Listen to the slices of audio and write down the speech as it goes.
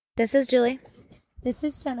This is Julie. This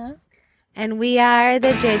is Jenna. And we are the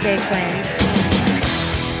JJTwinzz.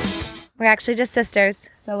 We're actually just sisters.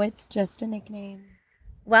 So it's just a nickname.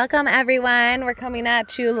 Welcome, everyone. We're coming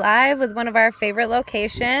at you live with one of our favorite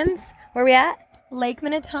locations. Where are we at? Lake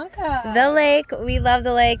Minnetonka. The lake. We love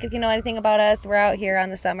the lake. If you know anything about us, we're out here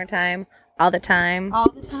on the summertime all the time.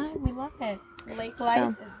 All the time. We love it. Lake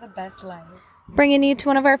life is the best life. Bringing you to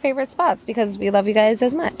one of our favorite spots because we love you guys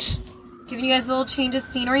as much. Giving you guys a little change of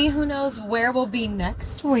scenery. Who knows where we'll be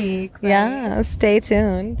next week, right? Yeah, stay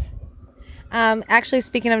tuned. Actually,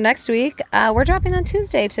 speaking of next week, we're dropping on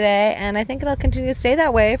Tuesday today, and I think it'll continue to stay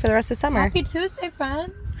that way for the rest of summer. Happy Tuesday,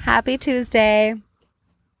 friends. Happy Tuesday.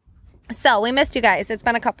 So, we missed you guys. It's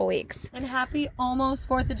been a couple weeks. And happy almost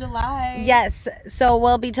 4th of July. Yes. So,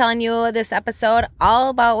 we'll be telling you this episode all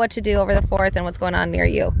about what to do over the 4th and what's going on near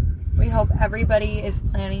you. We hope everybody is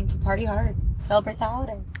planning to party hard, celebrate the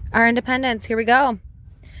holiday. Our independence. Here we go.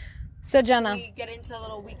 So, Jenna. Should we get into a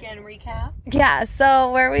little weekend recap? Yeah.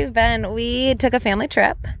 So, where we've been, we took a family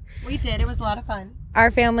trip. We did. It was a lot of fun.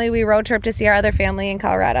 Our family, we road trip to see our other family in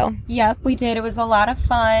Colorado. Yep, we did. It was a lot of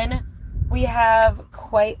fun. We have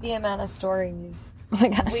quite the amount of stories. Oh my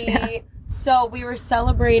gosh. So we were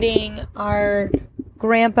celebrating our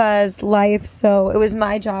grandpa's life. So it was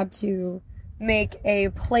my job to make a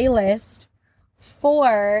playlist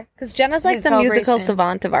for, because Jenna's like the musical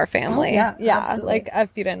savant of our family. Oh, yeah, absolutely. Like if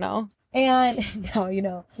you didn't know. And now you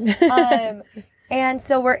know. And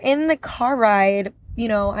so we're in the car ride. You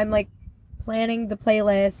know, I'm like planning the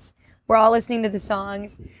playlist. We're all listening to the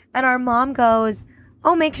songs. And our mom goes,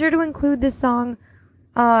 oh, make sure to include this song,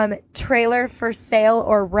 Trailer for Sale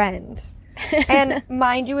or Rent. And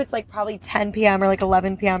mind you, it's like probably 10 p.m. or like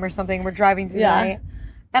 11 p.m. or something. We're driving through the night.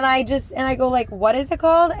 And I go like, what is it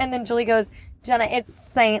called? And then Julie goes, Jenna, it's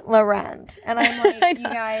Saint Laurent. And I'm like, you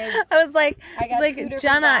guys. I was like,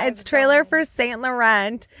 Jenna, it's Trailer for Saint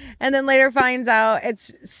Laurent. And then later finds out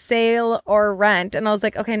it's Sale or Rent. And I was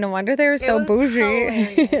like, okay, no wonder they're so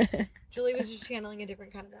bougie. Julie was just channeling a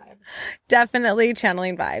different kind of vibe. Definitely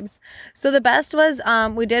channeling vibes. So the best was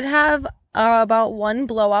we did have about one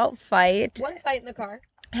blowout fight. One fight in the car.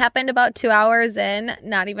 Happened about 2 hours in,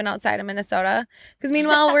 not even outside of Minnesota. Because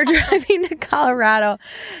meanwhile, we're driving to Colorado.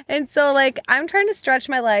 And so, like, I'm trying to stretch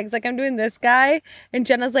my legs. Like, I'm doing this guy. And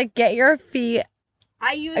Jenna's like, get your feet.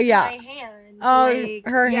 I used my hand. Oh,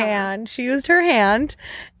 her hand. She used her hand.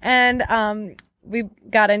 And we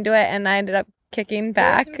got into it, and I ended up kicking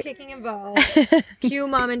back. There was some kicking involved. Cue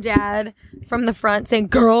mom and dad from the front saying,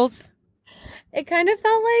 girls. It kind of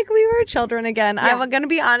felt like we were children again. Yeah. I'm going to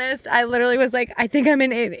be honest. I literally was like, I think I'm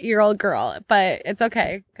an 8-year-old girl, but it's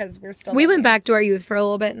okay because we're still. We went back to our youth for a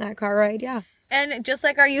little bit in that car ride. Yeah. And just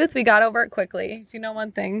like our youth, we got over it quickly. If you know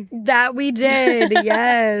one thing. That we did.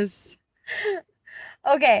 Yes.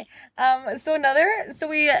 Okay. So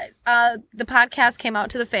we, the podcast came out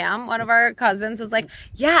to the fam. One of our cousins was like,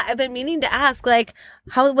 yeah, I've been meaning to ask, like,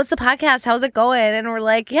 what's the podcast? How's it going? And we're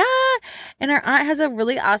like, yeah. And our aunt has a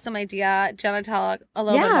really awesome idea. Jenna, tell a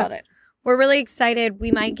little bit about it. We're really excited.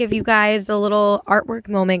 We might give you guys a little artwork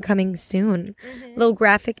moment coming soon. A little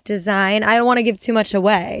graphic design. I don't want to give too much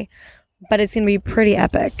away, but it's going to be pretty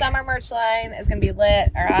epic. Summer merch line is going to be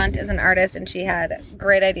lit. Our aunt is an artist, and she had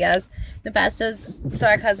great ideas. The best is, so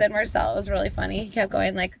our cousin Marcel was really funny. He kept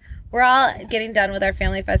going, like, we're all getting done with our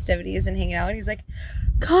family festivities and hanging out, and he's like,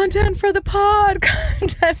 content for the pod,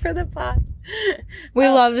 content for the pod. We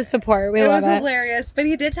love the support. We love it. It was hilarious. But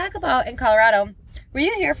he did talk about, in Colorado, were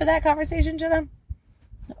you here for that conversation, Jenna?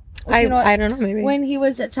 I don't know, maybe. When he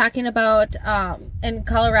was talking about in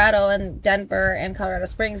Colorado and Denver and Colorado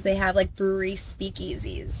Springs, they have like brewery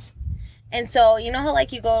speakeasies. And so, you know how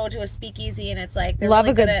like you go to a speakeasy and it's like they're love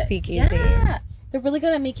really a good at, speakeasy. Yeah. They're really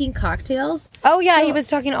good at making cocktails. Oh yeah, so, he was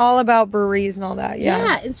talking all about breweries and all that.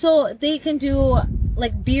 Yeah, and so they can do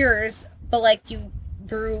like beers, but like you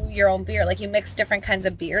brew your own beer. Like you mix different kinds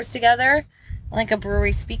of beers together, like a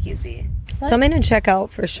brewery speakeasy. Something to check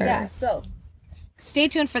out for sure. Yeah, so stay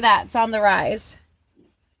tuned for that. It's on the rise.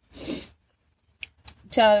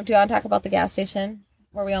 Jenna, do you want to talk about the gas station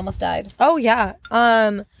where we almost died? Oh, yeah.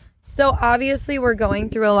 So obviously we're going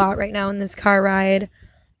through a lot right now in this car ride.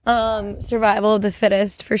 Survival of the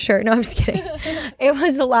fittest for sure. No, I'm just kidding. It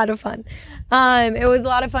was a lot of fun. It was a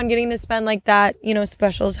lot of fun getting to spend like that, you know,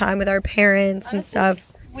 special time with our parents. Honestly, and stuff.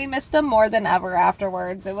 We missed them more than ever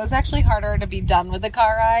afterwards. It was actually harder to be done with the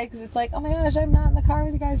car ride because it's like, oh my gosh, I'm not in the car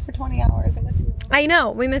with you guys for 20 hours. I miss you. I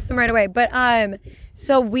know. We missed them right away. But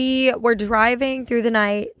so we were driving through the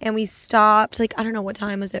night and we stopped. Like, I don't know, what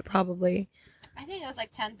time was it probably? I think it was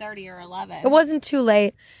like 10:30 or 11. It wasn't too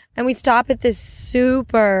late. And we stopped at this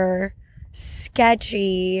super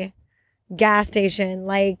sketchy gas station,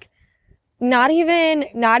 like not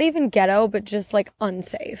even ghetto, but just like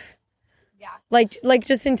unsafe. Yeah. Like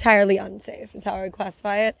just entirely unsafe is how I would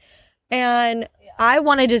classify it. And I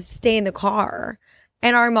wanted to stay in the car.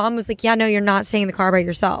 And our mom was like, yeah, no, you're not staying in the car by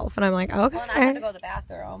yourself. And I'm like, okay. Well, and I had to go to the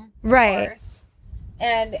bathroom. Right. Of course.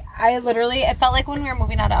 And it felt like when we were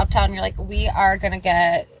moving out of Uptown, you're like, we are going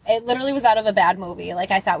to it literally was out of a bad movie. Like,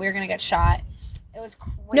 I thought we were going to get shot. It was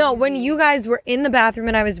crazy. No, when you guys were in the bathroom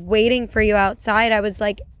and I was waiting for you outside, I was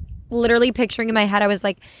like, literally picturing in my head, I was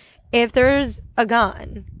like, if there's a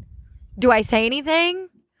gun, do I say anything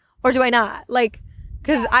or do I not? Like,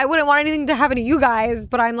 because I wouldn't want anything to happen to you guys,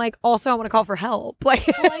 but I'm like, also I want to call for help. Like,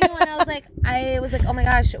 well, I know, and I was like, oh my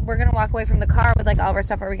gosh, we're gonna walk away from the car with like all of our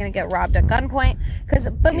stuff. Are we gonna get robbed at gunpoint?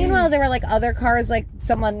 But meanwhile, there were like other cars. Like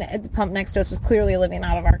someone at the pump next to us was clearly living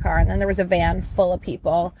out of our car, and then there was a van full of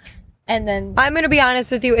people. And then I'm gonna be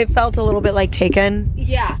honest with you, it felt a little bit like Taken.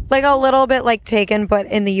 Yeah, like a little bit like Taken, but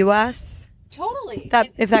in the U.S. Totally.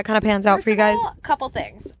 If that kind of pans out for you guys. A couple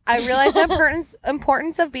things. I realized the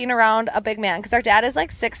importance of being around a big man because our dad is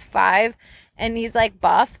like 6'5" and he's like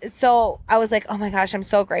buff. So I was like, oh my gosh, I'm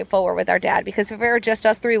so grateful we're with our dad because if it were just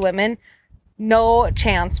us three women, no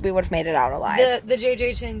chance we would have made it out alive. The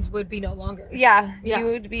JJTwinzz would be no longer. Yeah. You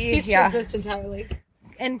would be. Cease to exist entirely.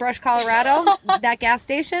 In Brush, Colorado, that gas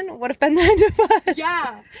station would have been the end of us.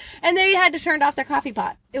 Yeah. And they had to turn off their coffee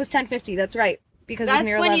pot. It was 10:50. That's right. Because that's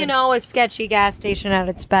near when 11. You know a sketchy gas station at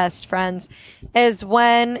its best, friends, is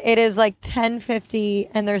when it is like 10:50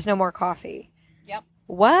 and there's no more coffee. Yep.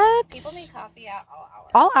 What? People need coffee at all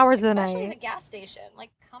hours. All hours of the Especially night. in a gas station. Like,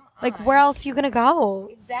 come on. Like, where else are you going to go?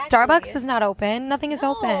 Exactly. Starbucks is not open. Nothing is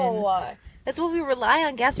open. That's what we rely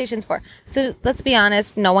on gas stations for. So let's be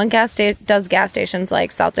honest, no one does gas stations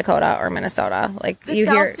like South Dakota or Minnesota. Like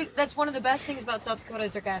that's one of the best things about South Dakota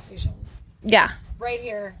is their gas stations. Yeah. Right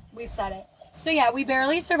here. We've said it. So yeah, we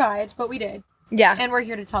barely survived, but we did. Yeah. And we're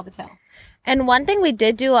here to tell the tale. And one thing we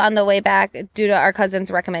did do on the way back, due to our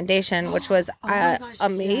cousin's recommendation, which was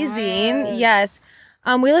amazing. Yes.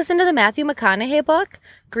 We listened to the Matthew McConaughey book,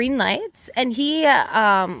 Green Lights, and he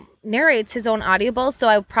narrates his own audible, so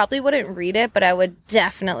I probably wouldn't read it, but I would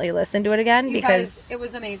definitely listen to it again because it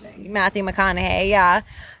was amazing. Matthew McConaughey, yeah.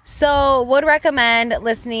 So would recommend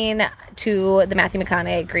listening to the Matthew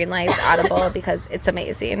McConaughey Green Lights audible because it's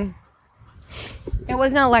amazing. It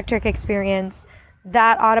was an electric experience.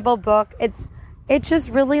 That audible book, it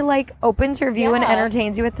just really like opens your view and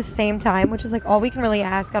entertains you at the same time, which is like all we can really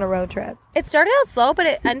ask on a road trip. It started out slow, but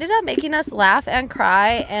it ended up making us laugh and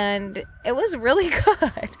cry, and it was really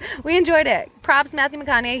good. We enjoyed it. Props, Matthew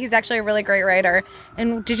McConaughey. He's actually a really great writer.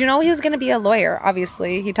 And did you know he was going to be a lawyer?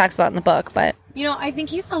 Obviously, he talks about it in the book, but you know, I think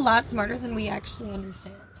he's a lot smarter than we actually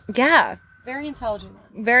understand. Yeah, very intelligent.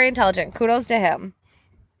 Very intelligent. Kudos to him.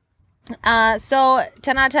 So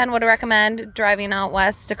 10 out of 10 would recommend driving out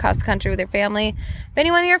west across the country with your family. If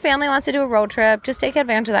anyone in your family wants to do a road trip, just take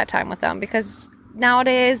advantage of that time with them because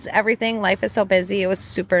nowadays life is so busy. It was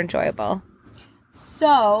super enjoyable.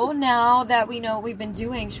 So now that we know what we've been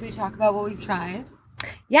doing, should we talk about what we've tried?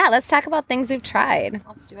 Yeah, let's talk about things we've tried.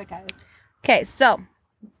 Let's do it, guys. Okay, so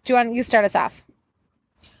do you start us off?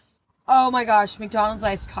 Oh my gosh, McDonald's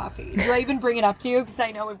Iced Coffee. Do I even bring it up to you? Because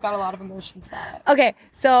I know we've got a lot of emotions about it. Okay,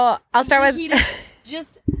 so I'll start with...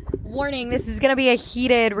 Just warning, this is going to be a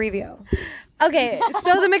heated review. Okay,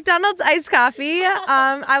 so the McDonald's Iced Coffee,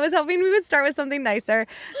 I was hoping we would start with something nicer.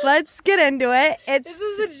 Let's get into it. This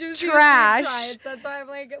is a juicy trash. So that's why I'm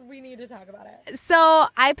like, we need to talk about it. So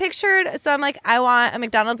I'm like, I want a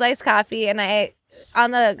McDonald's Iced Coffee, and I,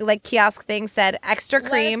 on the like kiosk thing, said extra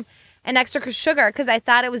cream. And extra sugar because I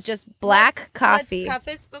thought it was just black coffee. Let's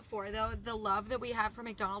preface before, though, the love that we have for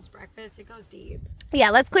McDonald's breakfast, it goes deep. Yeah,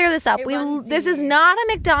 let's clear this up. This is not a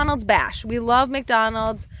McDonald's bash. We love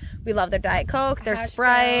McDonald's. We love their Diet Coke, their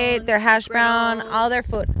Sprite, their hash brown, all their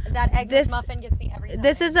food. That egg muffin gets me every time.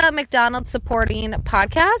 This is a McDonald's supporting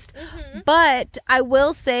podcast, but I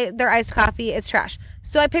will say their iced coffee is trash.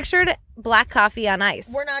 So I pictured black coffee on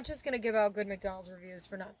ice. We're not just going to give out good McDonald's reviews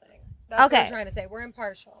for nothing. That's what I'm trying to say. We're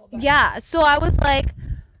impartial. But. Yeah. So I was like,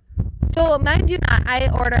 mind you not, I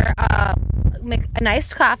order an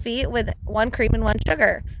iced coffee with 1 cream and 1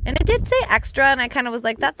 sugar. And it did say extra, and I kind of was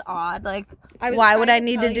like, that's odd. Like, why would I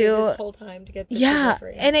need to do this whole time to get this sugar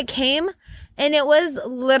free? And it came, and it was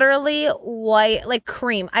literally white, like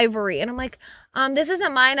cream, ivory. And I'm like, this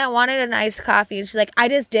isn't mine. I wanted an iced coffee. And she's like, I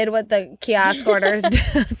just did what the kiosk orders did.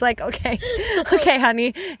 I was like, okay,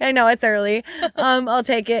 honey. I know it's early. I'll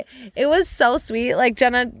take it. It was so sweet. Like,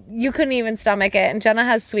 Jenna, you couldn't even stomach it. And Jenna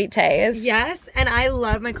has sweet taste. Yes. And I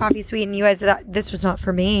love my coffee sweet. And you guys, this was not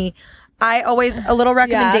for me. a little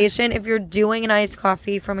recommendation, if you're doing an iced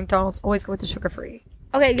coffee from McDonald's, always go with the sugar-free.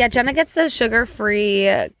 Okay, yeah, Jenna gets the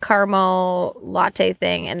sugar-free caramel latte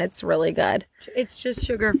thing, and it's really good. It's just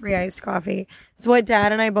sugar-free iced coffee. It's what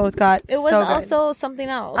Dad and I both got. It was also something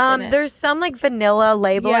else. There's some like vanilla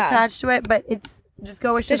label attached to it, but it's just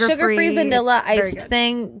go with sugar-free. The sugar-free vanilla iced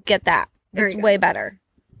thing, get that. It's way better.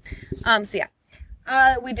 So yeah.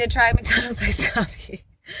 We did try McDonald's iced coffee.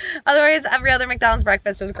 Otherwise, every other McDonald's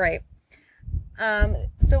breakfast was great.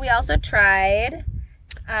 So we also tried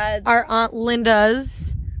our Aunt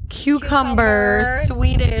Linda's cucumber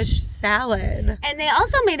Swedish salad. And they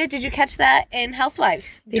also made it, did you catch that, in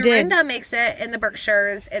Housewives? Dorinda makes it in the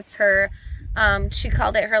Berkshires. It's her, she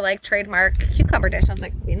called it her like trademark cucumber dish. I was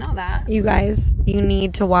like, we know that. You guys, you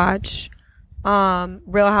need to watch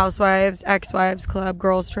Real Housewives, Ex-Wives Club,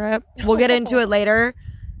 Girls Trip. We'll get into it later.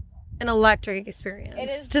 An electric experience. It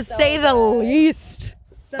is to say the least.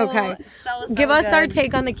 Okay. Give us our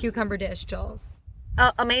take on the cucumber dish, Jules.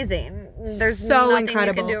 Amazing. There's so nothing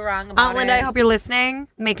incredible. You can do wrong about Aunt Linda, I hope you're listening.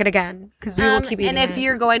 Make it again, because we will keep eating it. And if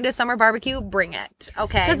you're going to summer barbecue, bring it.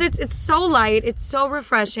 Okay. Because it's so light. It's so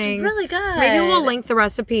refreshing. It's really good. Maybe we'll link the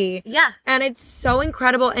recipe. Yeah. And it's so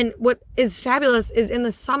incredible. And what is fabulous is in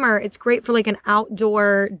the summer, it's great for like an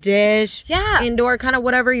outdoor dish. Yeah. Indoor, kind of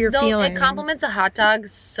whatever you're feeling. It complements a hot dog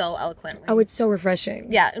so eloquently. Oh, it's so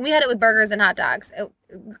refreshing. Yeah. And we had it with burgers and hot dogs. It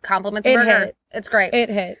complements a burger. Hit. It's great. It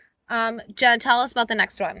hit. Jen, tell us about the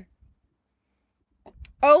next one.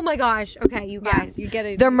 Oh my gosh. Okay, you guys. Yeah, you get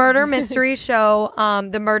it. The murder mystery show,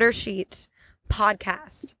 the Murder Sheet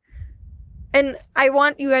podcast. And I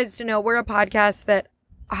want you guys to know we're a podcast that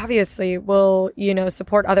obviously will,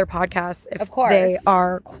 support other podcasts if they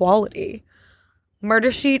are quality.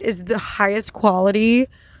 Murder Sheet is the highest quality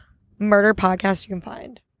murder podcast you can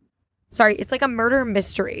find. Sorry, it's like a murder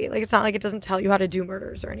mystery. Like, it's not like it doesn't tell you how to do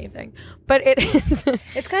murders or anything. But it is.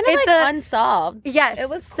 It's kind of like unsolved. Yes. It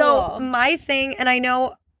was cool. So my thing, and I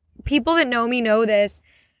know people that know me know this,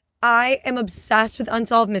 I am obsessed with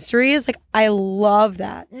unsolved mysteries. Like, I love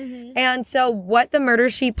that. Mm-hmm. And so what the Murder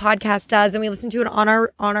Sheet podcast does, and we listen to it on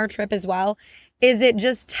our trip as well, is it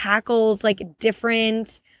just tackles like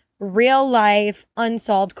different real life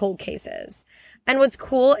unsolved cold cases. And what's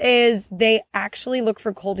cool is they actually look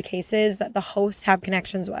for cold cases that the hosts have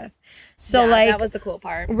connections with. So that was the cool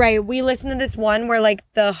part. Right. We listened to this one where like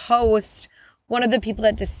the host, one of the people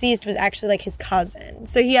that deceased was actually like his cousin.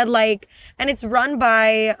 So he had and it's run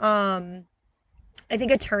by, I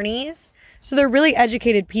think attorneys. So they're really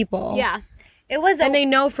educated people. Yeah. It was, and they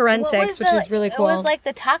know forensics, which is really cool. It was like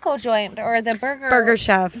the taco joint or the burger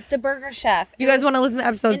chef. The burger chef. You guys want to listen to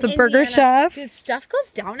episodes? The burger chef. Dude, stuff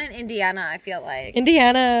goes down in Indiana, I feel like.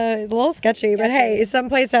 Indiana, a little sketchy, but hey,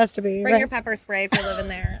 someplace has to be. Bring your pepper spray if you're living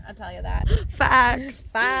there. I'll tell you that. Facts.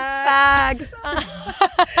 Facts.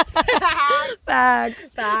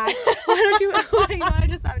 Facts. Facts. Why don't you want to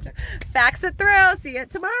just have a joke? Facts it through. See it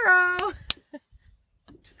tomorrow.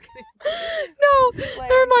 No, that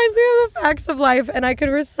reminds me of the Facts of Life, and I could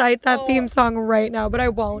recite that theme song right now, but I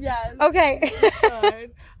won't. Yes. Okay.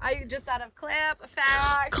 I just thought of clap,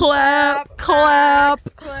 facts. Clap.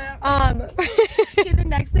 Okay, the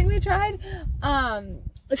next thing we tried, so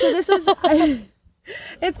this is,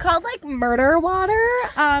 it's called like murder water.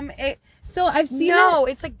 So I've seen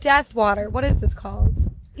it's like death water. What is this called?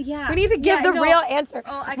 Yeah. We need to give the real answer.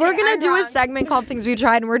 We're going to do a segment called Things We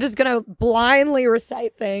Tried, and we're just going to blindly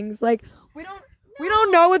recite things. Like, we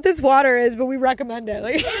don't know what this water is, but we recommend it.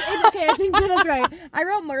 Like, okay, I think Jenna's right. I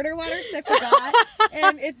wrote murder water because I forgot,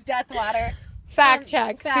 and it's death water. Fact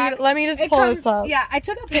check. See, let me just pull this up. Yeah, I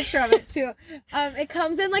took a picture of it too. It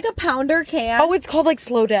comes in like a pounder can. Oh, it's called like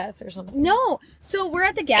slow death or something. No. So we're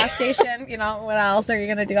at the gas station. What else are you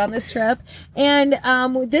going to do on this trip? And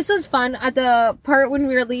this was fun. At the part when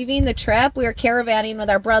we were leaving the trip, we were caravanning with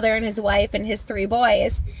our brother and his wife and his 3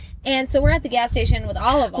 boys. And so we're at the gas station with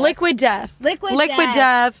all of us. Liquid death. Liquid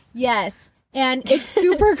death. Yes. And it's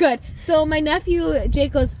super good. So my nephew,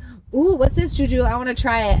 Jake, goes, ooh, what's this, Juju? I want to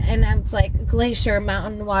try it. And it's like glacier,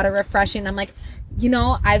 mountain water, refreshing. I'm like,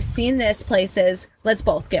 I've seen this places. Let's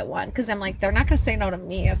both get one. Because I'm like, they're not going to say no to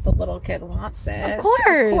me if the little kid wants it. Of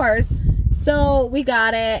course. So we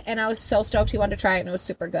got it. And I was so stoked he wanted to try it. And it was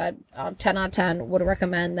super good. 10 out of 10 would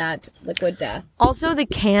recommend that Liquid Death. Also, the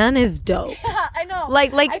can is dope. Yeah, I know.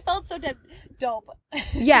 Like I felt so dope.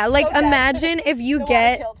 Yeah, like so imagine if you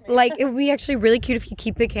get, like, it would be actually really cute if you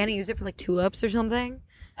keep the can and use it for like tulips or something.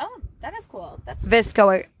 Oh, that is cool. That's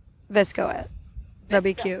Visco it. Visco That'd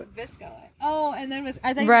be cute. Visco. Oh, and then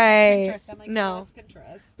I think right. Pinterest. I'm like, no, it's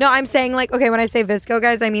Pinterest. No, I'm saying like, okay, when I say Visco,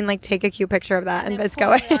 guys, I mean like take a cute picture of that and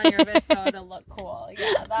Visco it on your Visco to look cool.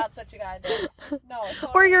 Yeah, that's what you gotta do. No,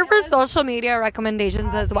 totally. We're here for social media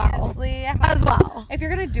recommendations as well. As well. If you're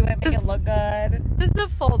gonna do it, make it look good. This is a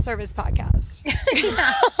full service podcast.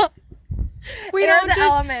 We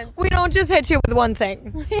don't just hit you with one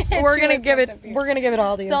thing. We're gonna give it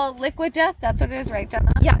all to you. So liquid death, that's what it is, right, Jenna?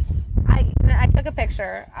 Yes. I took a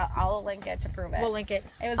picture. I'll link it to prove it. We'll link it.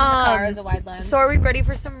 It was in the car. It was a wide lens. So are we ready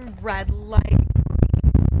for some red light?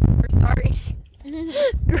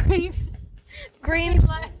 Green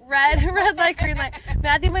light. Red light, green light.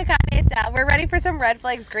 Matthew McConaughey style. We're ready for some red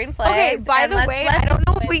flags, green flags. Okay, by the way, I don't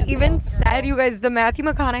know if we even said, you guys, the Matthew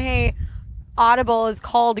McConaughey Audible is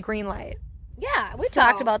called Green Light. Yeah, we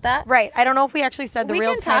talked about that. Right. I don't know if we actually said the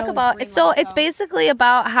real title. We can talk about it. So it's basically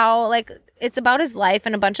about how, like, it's about his life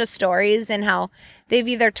and a bunch of stories and how they've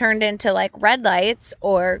either turned into, like, red lights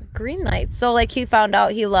or green lights. So, like, he found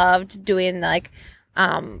out he loved doing, like,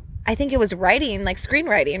 I think it was writing, like,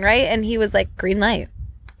 screenwriting, right? And he was like, green light.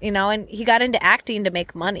 You know, and he got into acting to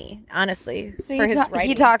make money, honestly, so for his writing.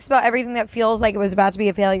 He talks about everything that feels like it was about to be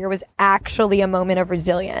a failure was actually a moment of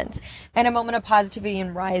resilience and a moment of positivity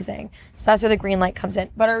and rising. So that's where the green light comes in.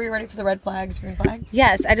 But are we ready for the red flags, green flags?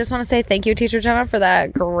 Yes. I just want to say thank you, Teacher Jenna, for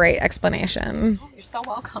that great explanation. Oh, you're so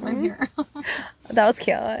welcome in here. That was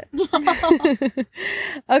cute.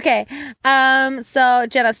 Okay. So,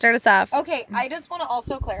 Jenna, start us off. Okay. I just want to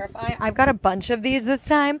also clarify. I've got a bunch of these this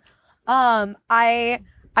time.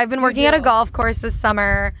 I've been working at a golf course this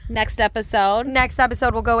summer. Next episode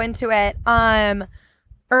we'll go into it.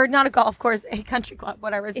 Or not a golf course, a country club,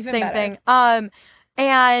 whatever. It's the same thing.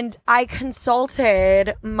 And I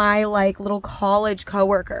consulted my like little college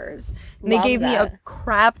coworkers. And they gave me a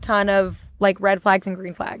crap ton of like red flags and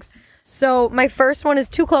green flags. So my first one is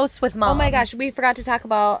too close with mom. Oh my gosh, we forgot to talk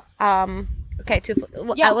about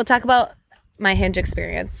we'll talk about my Hinge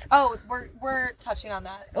experience. Oh, we're touching on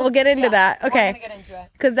that. We'll get into that. Okay. We're going to get into it.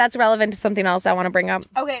 Because that's relevant to something else I want to bring up.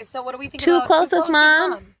 Okay, so what do we think about too close with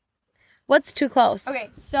mom? What's too close? Okay,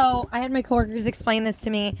 so I had my coworkers explain this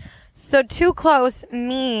to me. So too close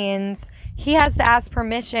means he has to ask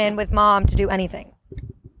permission with mom to do anything.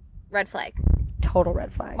 Red flag. Total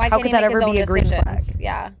red flag. Why How can't could he that make ever his own be a green decisions? flag?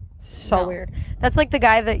 Yeah. So weird. That's like the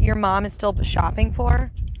guy that your mom is still shopping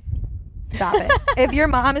for. Stop it. If your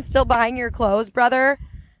mom is still buying your clothes, brother,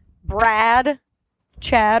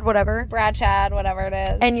 Chad, whatever it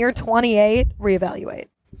is. And you're 28, reevaluate.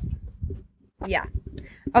 Yeah.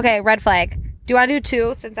 Okay, red flag. Do you want to do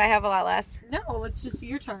two since I have a lot less? No, it's just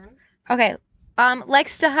your turn. Okay.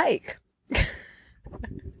 Likes to hike.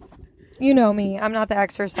 You know me. I'm not the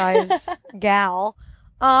exercise gal.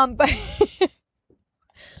 But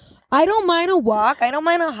I don't mind a walk. I don't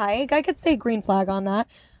mind a hike. I could say green flag on that.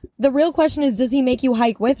 The real question is, does he make you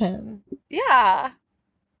hike with him? Yeah.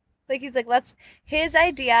 Like, he's like, his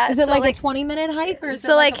idea. Is it like a 20-minute hike? Or is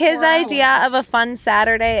so, it like his idea of a fun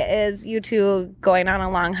Saturday is you two going on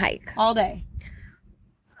a long hike. All day.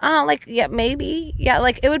 Yeah, maybe. Yeah,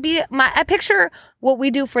 like, it would be, I picture what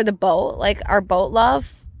we do for the boat, like, our boat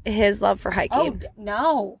love, his love for hiking.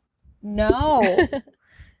 Oh, no.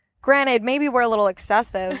 Granted, maybe we're a little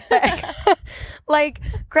excessive. Like,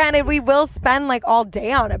 granted, we will spend, like, all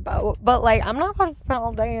day on a boat. But, like, I'm not supposed to spend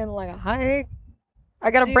all day in, like, a hike.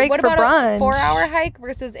 I got a break for brunch. What about a 4-hour hike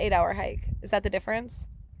versus 8-hour hike? Is that the difference?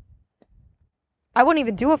 I wouldn't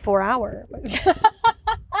even do a 4-hour.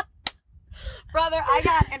 Brother, I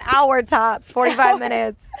got an hour tops, 45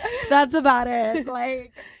 minutes. That's about it.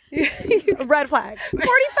 Like, red flag. 45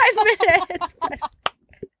 minutes.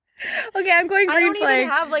 Okay, I'm going green flag. I don't even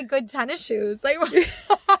have, like, good tennis shoes. Like,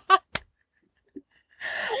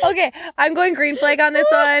 okay, I'm going green flag on this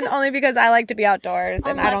one only because I like to be outdoors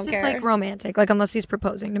and I don't care. Unless it's, like, romantic. Like, unless he's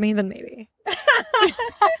proposing to me, then maybe. If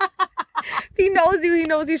he knows you, he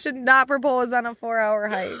knows you should not propose on a 4-hour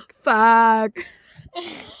hike. Facts.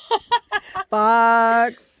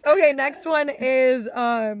 Facts. Okay, next one is,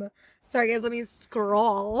 sorry guys, let me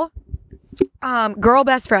scroll. Girl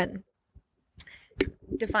best friend.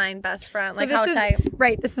 Define best friend. So like how tight.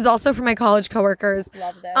 Right. This is also for my college coworkers.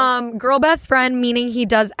 Love this. Girl best friend, meaning he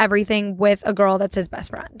does everything with a girl that's his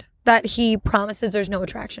best friend. That he promises there's no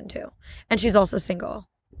attraction to. And she's also single.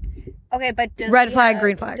 Okay, but red flag,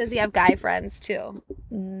 green flag. Does he have guy friends too?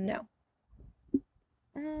 No.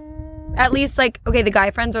 At least, like, okay, the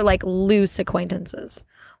guy friends are like loose acquaintances.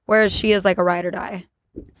 Whereas she is like a ride or die.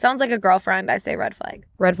 Sounds like a girlfriend. I say red flag.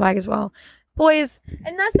 Red flag as well. Boys.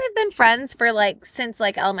 Unless they've been friends for like since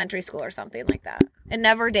like elementary school or something like that. And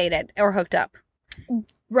never dated or hooked up.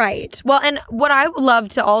 Right. Well, and what I would love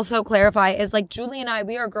to also clarify is like Julie and I,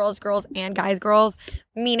 we are girls and guys,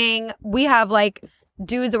 meaning we have like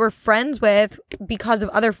dudes that we're friends with because of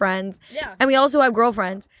other friends. Yeah. And we also have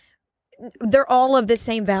girlfriends. They're all of the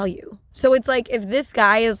same value. So it's like if this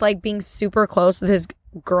guy is like being super close with his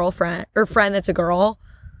girlfriend or friend that's a girl,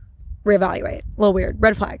 reevaluate. A little weird.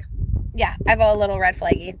 Red flag. Yeah, I have a little red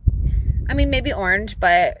flaggy. I mean, maybe orange,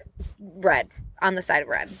 but red. On the side of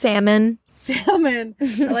red. Salmon.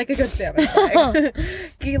 I like a good salmon flag.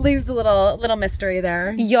 He leaves a little mystery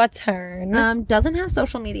there. Your turn. Doesn't have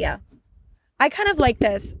social media. I kind of like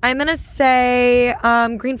this. I'm going to say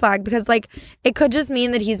green flag because like it could just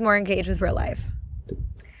mean that he's more engaged with real life.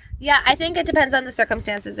 Yeah, I think it depends on the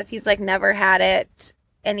circumstances. If he's like never had it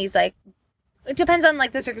and he's like, it depends on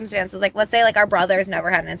like the circumstances. Like let's say like our brother's never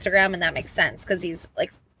had an Instagram and that makes sense because he's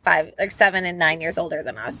like 7 and 9 years older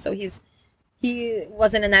than us. So he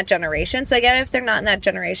wasn't in that generation. So I get it if they're not in that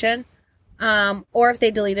generation. Or if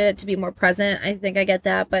they deleted it to be more present. I think I get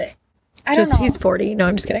that, but I don't know. He's 40. No,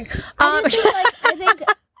 I'm just kidding. I think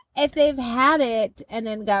if they've had it and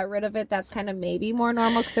then got rid of it, that's kind of maybe more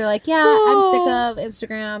normal because they're like, yeah, I'm sick of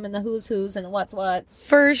Instagram and the who's and the what's.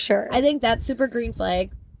 For sure. I think that's super green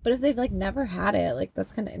flag. But if they've like never had it, like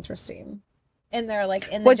that's kind of interesting. And they're like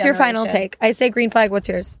in the What's your final take? I say green flag. What's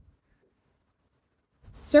yours?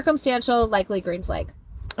 Circumstantial, likely green flag.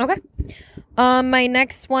 Okay. My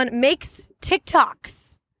next one makes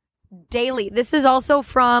TikToks daily. This is also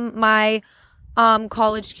from my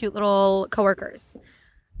college cute little coworkers.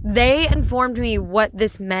 They informed me what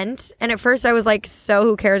this meant, and at first I was like, so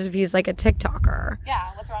who cares if he's like a TikToker?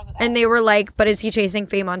 Yeah, what's wrong with that? And they were like, but is he chasing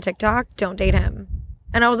fame on TikTok? Don't date him.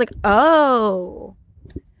 And I was like, oh.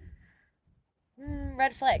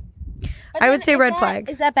 Red flag. But I would say red flag.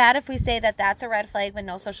 Is that bad if we say that that's a red flag but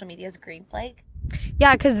no social media is a green flag?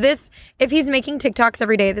 Yeah, because if he's making TikToks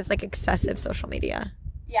every day, this is like excessive social media.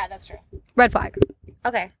 Yeah, that's true. Red flag.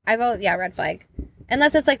 Okay, I vote, red flag.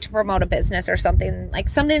 Unless it's like to promote a business or something,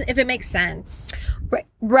 if it makes sense.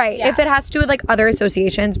 Right. Yeah. If it has to do with like other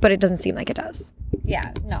associations, but it doesn't seem like it does.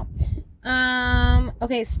 Yeah, no.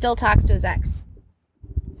 Okay, still talks to his ex.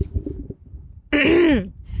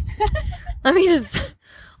 Let me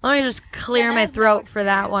just clear my throat for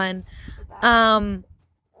that one.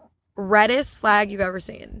 Reddest flag you've ever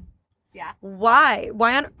seen. Yeah. Why?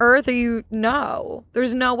 Why on earth are you? No.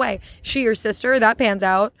 There's no way. She your sister? That pans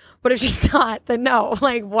out. But if she's not, then no.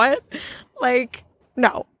 Like, what? Like,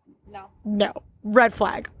 no. No. Red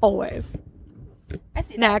flag. Always. I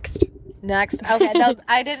see that. Next. Okay.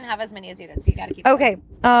 I didn't have as many as you did, so you got to keep going. Okay.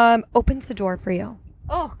 Opens the door for you.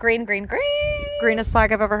 Oh, green. Greenest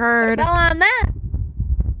flag I've ever heard. Well on that.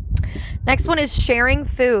 Next one is sharing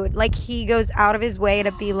food. Like, he goes out of his way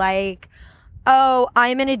to be like, oh,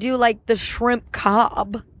 I'm going to do, like, the shrimp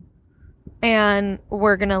cob. And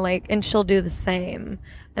we're going to, like, and she'll do the same.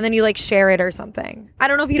 And then you, like, share it or something. I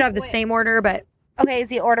don't know if you'd have the same order, but. Okay,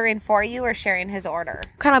 is he ordering for you or sharing his order?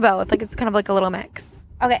 Kind of both. Like, it's kind of like a little mix.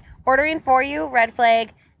 Okay, ordering for you, red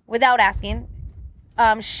flag, without asking.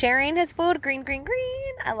 Sharing his food, green.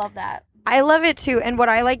 I love that. I love it, too. And what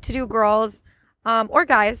I like to do, girls, or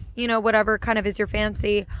guys, whatever kind of is your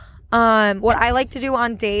fancy. What I like to do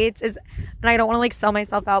on dates is, and I don't want to like sell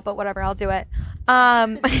myself out, but whatever, I'll do it.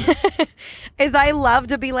 Is I love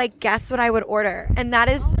to be like, guess what I would order. And that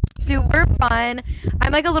is super fun.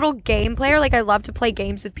 I'm like a little game player. Like, I love to play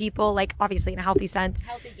games with people, like obviously in a healthy sense.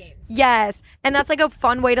 Healthy games. Yes. And that's like a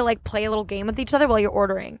fun way to like play a little game with each other while you're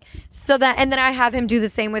ordering. And then I have him do the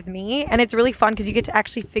same with me. And it's really fun because you get to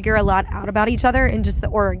actually figure a lot out about each other in just the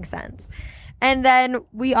ordering sense. And then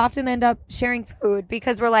we often end up sharing food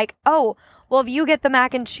because we're like, oh, well, if you get the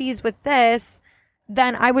mac and cheese with this,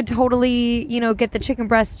 then I would totally, get the chicken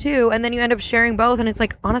breast too. And then you end up sharing both. And it's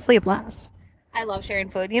like, honestly, a blast. I love sharing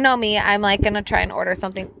food. You know me, I'm like going to try and order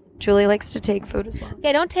something. Julie likes to take food as well.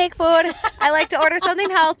 Yeah, don't take food. I like to order something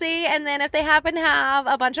healthy. And then if they happen to have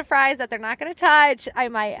a bunch of fries that they're not going to touch, I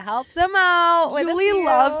might help them out. Julie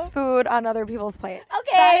loves food on other people's plate.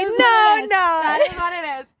 Okay, no. That is what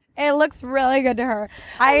it is. It looks really good to her.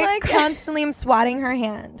 I constantly am swatting her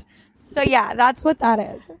hand. So, yeah, that's what that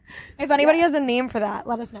is. If anybody has a name for that,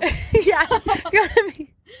 let us know. Yeah. If you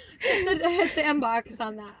want to hit the inbox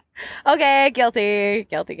on that. Okay, guilty.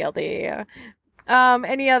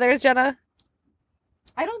 Any others, Jenna?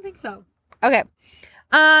 I don't think so. Okay.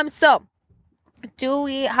 So,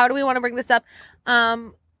 how do we want to bring this up?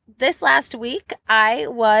 This last week, I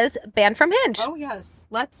was banned from Hinge. Oh, yes.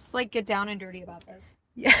 Let's, get down and dirty about this.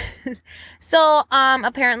 Yeah. So,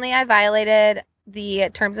 apparently I violated the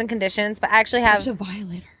terms and conditions, but I actually have... Such a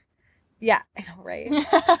violator. Yeah, I know, right?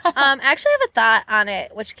 Actually, I have a thought on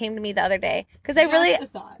it, which came to me the other day. Because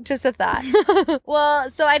just a thought. Well,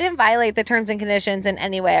 so I didn't violate the terms and conditions in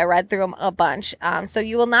any way. I read through them a bunch. So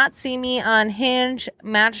you will not see me on Hinge,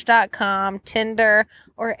 Match.com, Tinder,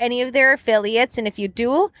 or any of their affiliates. And if you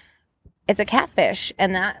do, it's a catfish.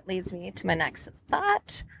 And that leads me to my next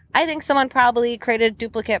thought. I think someone probably created a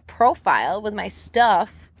duplicate profile with my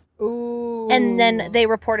stuff. Ooh. And then they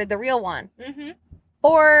reported the real one. Mm-hmm.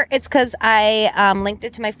 Or it's because I linked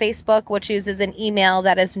it to my Facebook, which uses an email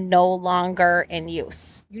that is no longer in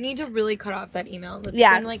use. You need to really cut off that email. It's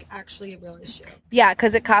Yeah. been, like, actually a real issue. Yeah,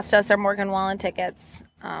 because it cost us our Morgan Wallen tickets.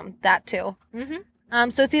 That too. Mm-hmm.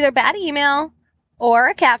 So it's either bad email or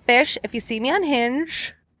a catfish. If you see me on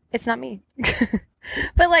Hinge, it's not me.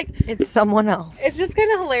 But, like, It's someone else. it's just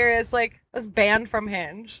kind of hilarious. Like, I was banned from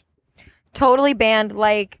Hinge. Totally banned.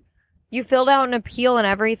 Like, you filled out an appeal and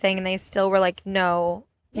everything, and they still were like, no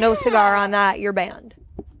cigar on that. You're banned.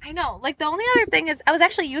 I know. Like, the only other thing is I was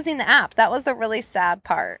actually using the app. That was the really sad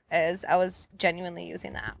part, is I was genuinely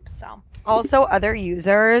using the app. So Also, other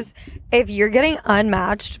users, if you're getting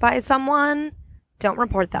unmatched by someone, don't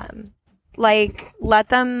report them. Like, let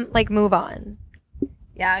them, like, move on.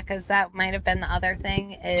 yeah, because that might have been the other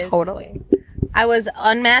thing is Totally. I was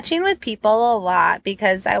unmatching with people a lot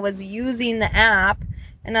because I was using the app.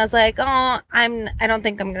 And I was like, oh, I don't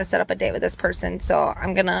think I'm going to set up a date with this person, so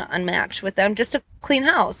I'm going to unmatch with them just to clean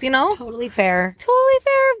house, you know? Totally fair. Totally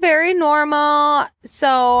fair, very normal.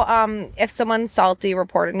 So if someone salty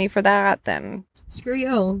reported me for that, then Screw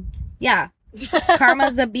you. yeah.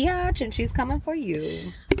 Karma's a biatch, and she's coming for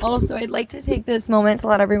you. Also, I'd like to take this moment to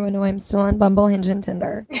let everyone know I'm still on Bumble, Hinge, and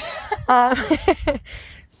Tinder.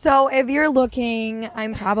 So if you're looking,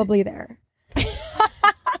 I'm probably there.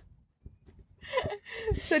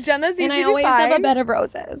 So Jenna's easy And I to always find. have a bed of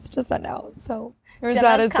roses to send out. So there's Jenna's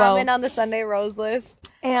that as well. comment on the Sunday Rose list.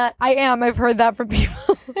 And I am. I've heard that from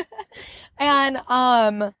people. And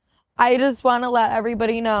I just want to let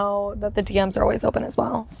everybody know that the DMs are always open as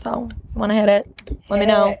well. So if you want to hit it, let me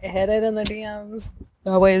know. Hit it in the DMs.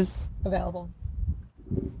 Always available.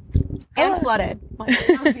 And flooded.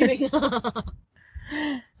 I'm just kidding.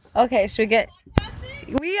 Okay, should we get...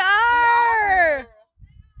 We are!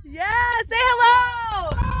 Yeah, say hello!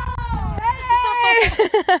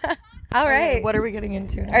 Hey! All right. What are we getting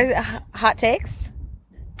into now? Hot takes?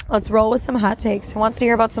 Let's roll with some hot takes. Who wants to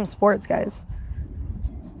hear about some sports, guys?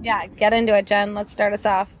 Yeah, get into it, Jen. Let's start us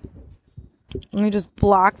off. Let me just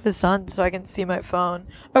block the sun so I can see my phone.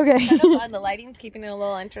 Okay. Kind of fun. The lighting's keeping it a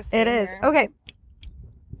little interesting. It is. Here. Okay.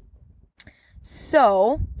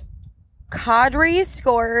 So, Kadri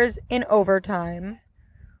scores in overtime.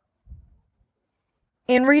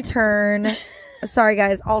 In return, sorry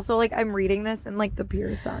guys, also like I'm reading this in like the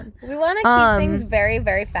Pearson. We want to keep things very,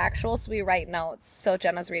 very factual, so we write notes. So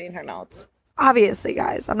Jenna's reading her notes. Obviously,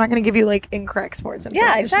 guys, I'm not going to give you like incorrect sports information.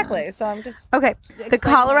 Yeah, exactly. So I'm just... Okay. explain The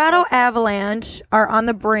Colorado myself. Avalanche are on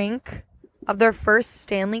the brink of their first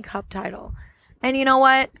Stanley Cup title. And you know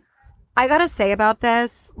what? I got to say about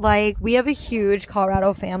this, like, we have a huge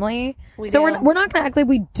Colorado family. We so do. we're not going to act like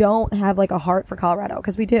we don't have like a heart for Colorado,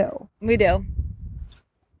 because we do. We do.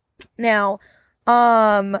 Now,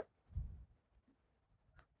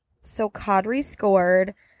 so Kadri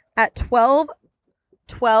scored at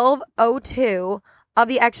 12:02 of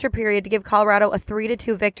the extra period to give Colorado a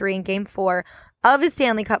 3-2 victory in Game 4 of the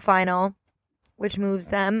Stanley Cup Final, which moves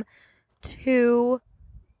them to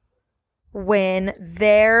win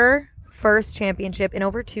their first championship in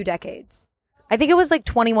over 2 decades. I think it was like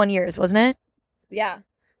 21 years, wasn't it? Yeah.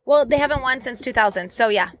 Well, they haven't won since 2000. So,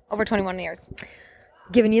 yeah, over 21 years.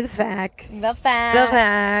 Giving you the facts. The facts.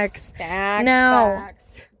 Facts. Facts. Now,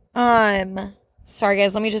 Facts. sorry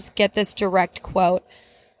guys, let me just get this direct quote.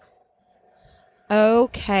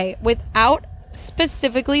 Okay. Without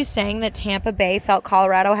specifically saying that Tampa Bay felt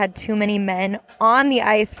Colorado had too many men on the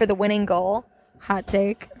ice for the winning goal. Hot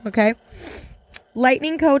take. Okay.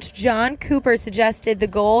 Lightning coach John Cooper suggested the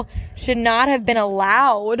goal should not have been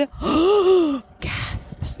allowed.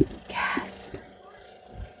 Gasp. Gasp.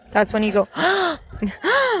 That's when you go,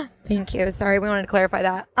 thank you. Sorry, we wanted to clarify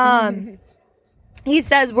that. He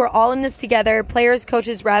says we're all in this together, players,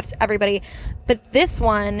 coaches, refs, everybody. But this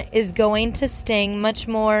one is going to sting much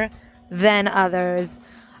more than others.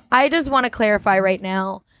 I just want to clarify right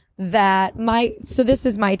now that so this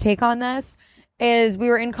is my take on this, is we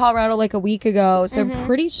were in Colorado like a week ago, so I'm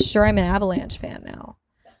pretty sure I'm an Avalanche fan now.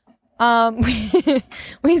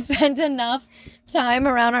 We spent enough time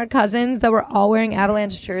around our cousins that were all wearing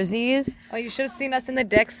Avalanche jerseys. Oh, you should have seen us in the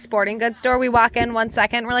Dick's Sporting Goods store. We walk in 1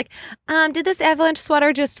 second. We're like, did this Avalanche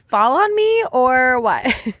sweater just fall on me or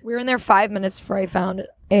what? We were in there 5 minutes before I found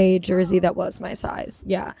a jersey that was my size.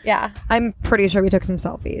 Yeah. Yeah. I'm pretty sure we took some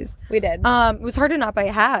selfies. We did. It was hard to not buy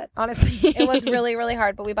a hat, honestly. It was really, really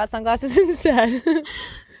hard, but we bought sunglasses instead.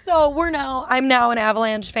 So I'm now an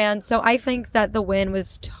Avalanche fan. So I think that the win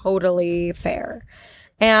was totally fair.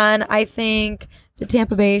 And I think the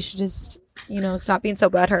Tampa Bay should just, stop being so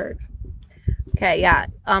butthurt. Okay, yeah.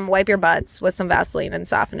 Wipe your butts with some Vaseline and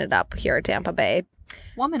soften it up here at Tampa Bay.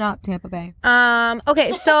 Woman up, Tampa Bay.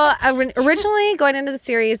 Okay, so originally going into the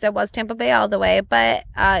series, it was Tampa Bay all the way, but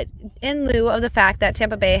in lieu of the fact that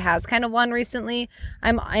Tampa Bay has kind of won recently,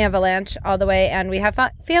 I'm Avalanche all the way, and we have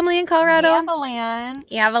family in Colorado.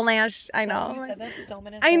 Avalanche. I know. You said that so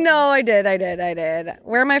many I know. I did.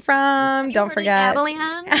 Where am I from? Don't forget.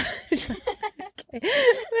 Avalanche.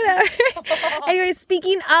 Whatever. Anyway,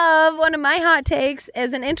 speaking of, one of my hot takes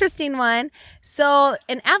is an interesting one. So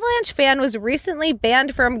an Avalanche fan was recently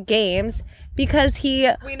banned from games because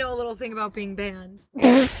we know a little thing about being banned.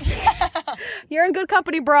 You're in good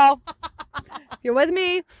company, bro. You're with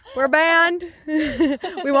me. We're banned.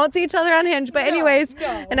 We won't see each other on Hinge. But anyways,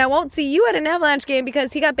 and I won't see you at an Avalanche game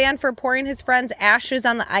because he got banned for pouring his friend's ashes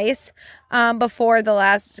on the ice before the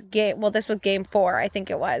last game. Well, this was game 4, I think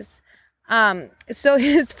it was. So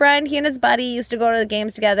his friend, he and his buddy used to go to the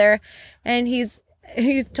games together, and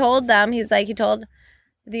he told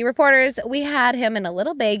the reporters, we had him in a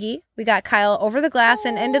little baggie. We got Kyle over the glass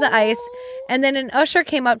and into the ice. And then an usher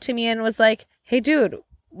came up to me and was like, hey, dude,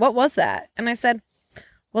 what was that? And I said,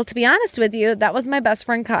 well, to be honest with you, that was my best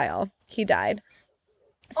friend, Kyle. He died.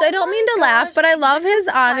 So I don't mean to laugh, but I love his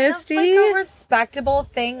honesty. Kind of like a respectable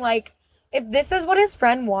thing. Like, if this is what his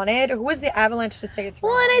friend wanted, who was the Avalanche to say it's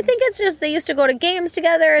wrong? Well, and I think it's just they used to go to games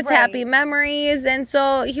together. It's right. Happy memories. And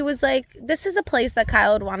so he was like, this is a place that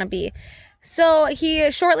Kyle would want to be. So he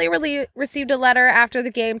shortly received a letter after the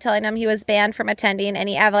game telling him he was banned from attending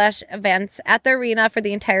any Avalanche events at the arena for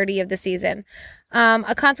the entirety of the season.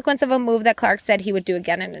 A consequence of a move that Clark said he would do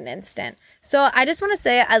again in an instant. So I just want to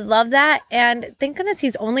say I love that. And thank goodness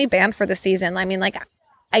he's only banned for the season. I mean, like,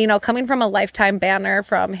 coming from a lifetime banner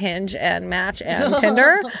from Hinge and Match and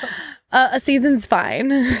Tinder, a season's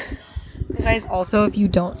fine. Guys, also, if you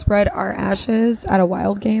don't spread our ashes at a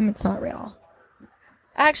wild game, it's not real.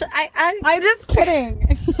 Actually, I'm just kidding.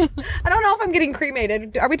 I don't know if I'm getting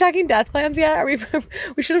cremated. Are we talking death plans yet? We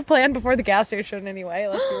should have planned before the gas station anyway.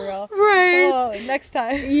 Let's be real. Right. Oh, next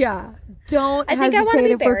time. Yeah. Don't I think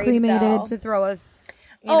hesitate if we're buried, cremated though. to throw us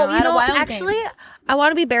at a wild actually, game. I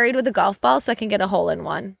want to be buried with a golf ball so I can get a hole in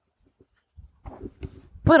one.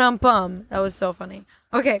 That was so funny.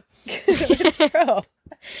 Okay. It's true.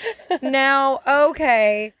 Now,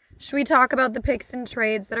 okay. Should we talk about the picks and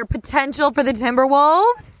trades that are potential for the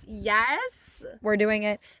Timberwolves? Yes. We're doing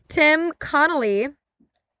it. Tim Connolly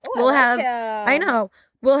will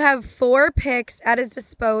have 4 picks at his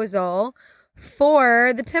disposal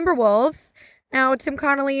for the Timberwolves. Now, Tim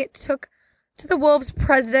Connolly took to the Wolves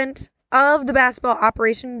president of the basketball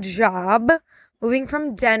operation job, moving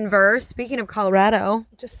from Denver. Speaking of Colorado.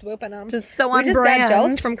 Just swooping them. Just so on We just brand. got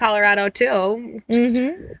Jost from Colorado, too. Just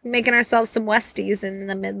making ourselves some Westies in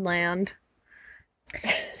the Midland.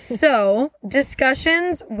 So,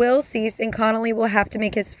 discussions will cease, and Connolly will have to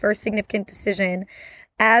make his first significant decision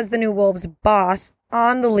as the new Wolves boss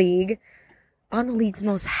on the league's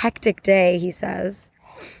most hectic day, he says.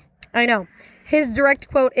 I know. His direct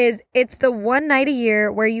quote is, "It's the one night a year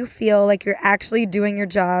where you feel like you're actually doing your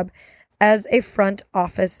job as a front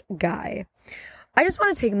office guy." I just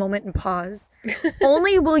want to take a moment and pause.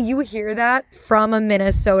 Only will you hear that from a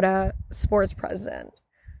Minnesota sports president,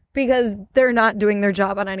 because they're not doing their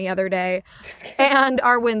job on any other day. And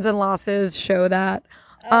our wins and losses show that.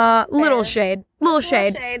 Little shade.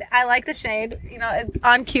 I like the shade,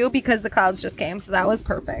 on cue because the clouds just came. So that was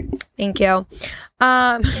perfect. Thank you.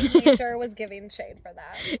 Nature was giving shade for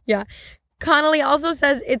that. Yeah. Connolly also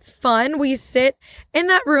says it's fun. We sit in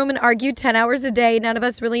that room and argue 10 hours a day. None of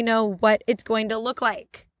us really know what it's going to look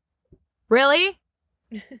like. Really?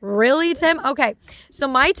 Really, Tim? Okay. So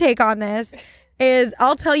my take on this is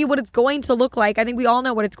I'll tell you what it's going to look like. I think we all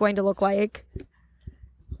know what it's going to look like.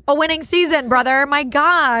 A winning season, brother. My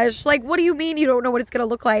gosh. Like, what do you mean you don't know what it's going to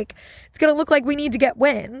look like? It's going to look like we need to get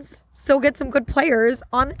wins. So get some good players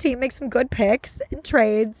on the team, make some good picks and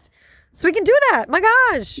trades so we can do that. My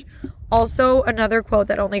gosh. Also, another quote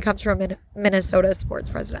that only comes from a Minnesota sports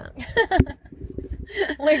president.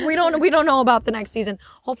 Like we don't know about the next season.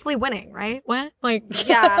 Hopefully winning, right? What? Like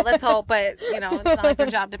yeah, let's hope, but it's not like their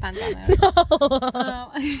job depends on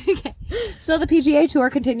it. Okay. So the PGA Tour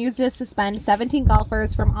continues to suspend 17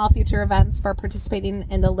 golfers from all future events for participating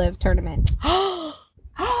in the LIV tournament.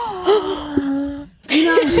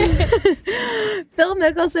 Phil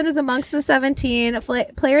Mickelson is amongst the 17.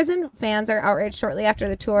 Players and fans are outraged shortly after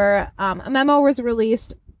the tour. A memo was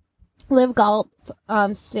released. LIV Golf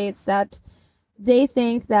states that they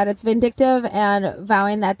think that it's vindictive and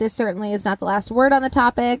vowing that this certainly is not the last word on the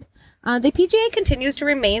topic. The PGA continues to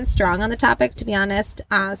remain strong on the topic, to be honest.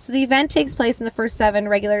 So the event takes place in the first 7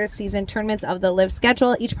 regular season tournaments of the LIV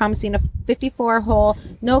schedule, each promising a 54-hole,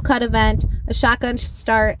 no-cut event, a shotgun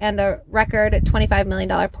start, and a record $25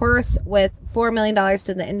 million purse with $4 million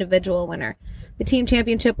to the individual winner. The team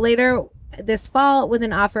championship later this fall with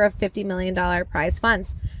an offer of $50 million prize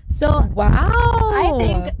funds. So, wow. I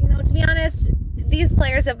think, to be honest, these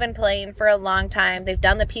players have been playing for a long time. They've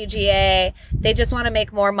done the PGA. They just want to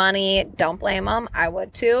make more money. Don't blame them. I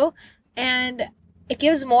would too. And it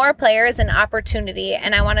gives more players an opportunity.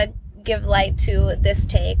 And I want to give light to this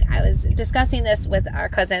take. I was discussing this with our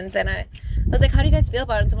cousins and I was like, how do you guys feel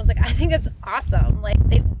about it? And someone's like, I think it's awesome. Like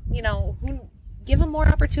they've, give them more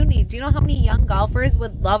opportunity. Do you know how many young golfers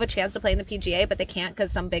would love a chance to play in the PGA, but they can't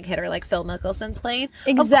because some big hitter like Phil Mickelson's playing?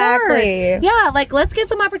 Exactly. Yeah, like let's get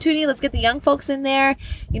some opportunity. Let's get the young folks in there.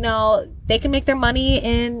 They can make their money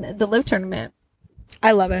in the LIV tournament.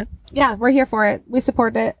 I love it. Yeah, we're here for it. We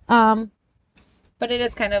support it. But it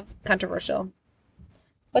is kind of controversial.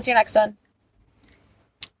 What's your next one?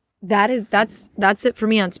 That's it for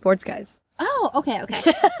me on sports, guys. Oh, okay.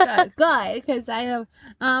 Good, because I have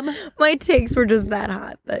my takes were just that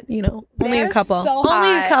hot that only a couple,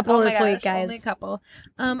 only a couple this week, guys. Only a couple.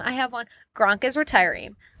 I have one. Gronk is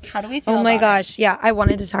retiring. How do we feel? Oh my about gosh, yeah. I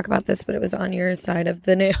wanted to talk about this, but it was on your side of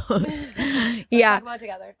the news. Yeah. Talk about it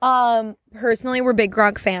together. Personally, we're big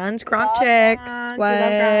Gronk fans. Gronk chicks.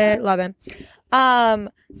 What? Love him.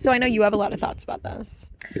 So I know you have a lot of thoughts about this.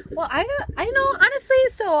 Well, I know honestly.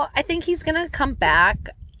 So I think he's gonna come back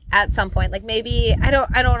at some point. Like maybe I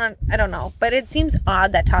don't know. But it seems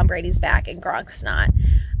odd that Tom Brady's back and Gronk's not.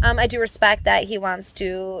 I do respect that he wants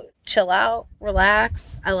to chill out,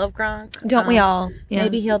 relax. I love Gronk. Don't we all? Yeah.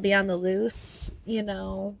 Maybe he'll be on the loose.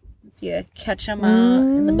 If you catch him out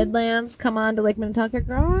in the Midlands, come on to Lake Minnetonka,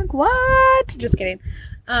 Gronk. What? Just kidding.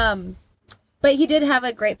 But he did have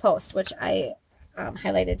a great post, which I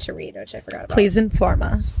highlighted to read, which I forgot about. Please inform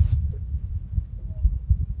us.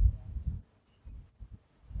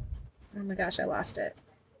 Oh my gosh, I lost it.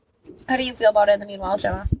 How do you feel about it in the meanwhile,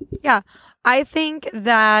 Gemma? Yeah, I think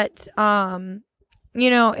that,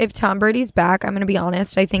 if Tom Brady's back, I'm going to be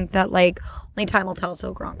honest, I think that, only time will tell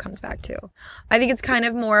till Gronk comes back, too. I think it's kind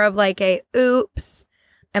of more of oops,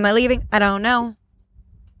 am I leaving? I don't know.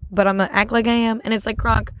 But I'm going to act like I am. And it's like,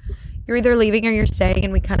 Gronk, you're either leaving or you're staying,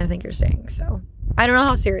 and we kind of think you're staying. So I don't know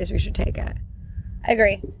how serious we should take it. I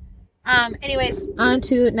agree. Anyways, on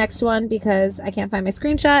to next one because I can't find my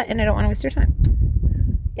screenshot and I don't want to waste your time.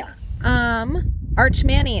 Yes. Arch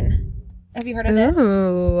Manning. Have you heard of this?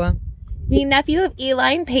 Ooh. The nephew of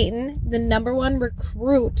Eli and Peyton, the #1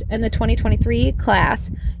 recruit in the 2023 class,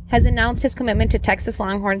 has announced his commitment to Texas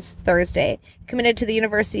Longhorns Thursday. Committed to the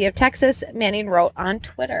University of Texas, Manning wrote on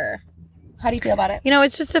Twitter. How do you feel about it?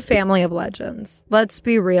 It's just a family of legends. Let's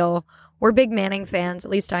be real. We're big Manning fans.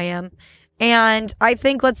 At least I am. And I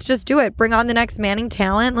think let's just do it. Bring on the next Manning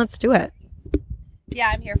talent. Let's do it. Yeah,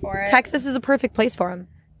 I'm here for it. Texas is a perfect place for him.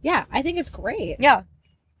 Yeah, I think it's great. Yeah.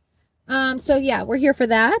 So yeah, we're here for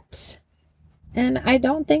that. And I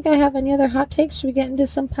don't think I have any other hot takes. Should we get into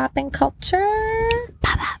some Poppin Culture?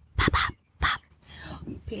 Pop.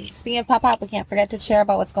 Speaking of pop, we can't forget to share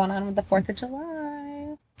about what's going on with the 4th of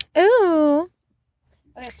July. Ooh.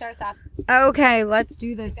 Okay, start us off. Okay, let's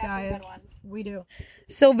do this, guys. Some good ones. We do.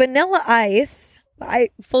 So Vanilla Ice,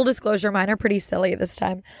 full disclosure, mine are pretty silly this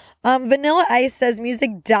time. Vanilla Ice says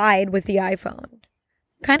music died with the iPhone.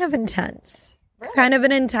 Kind of intense. Really? Kind of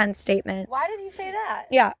an intense statement. Why did he say that?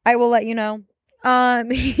 Yeah, I will let you know.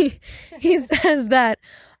 He says that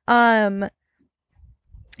the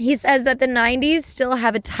 90s still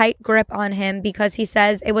have a tight grip on him because he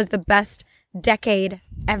says it was the best decade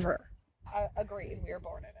ever. Agreed. We were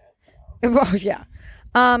born in it. So. Oh, yeah.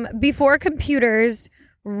 Before computers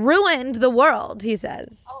ruined the world, he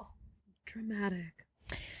says. Oh, dramatic.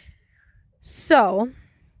 So,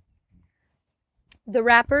 the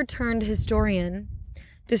rapper turned historian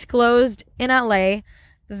disclosed in LA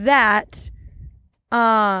that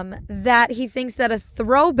he thinks that a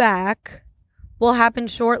throwback will happen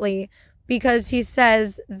shortly because he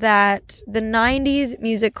says that the 90s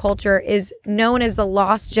music culture is known as the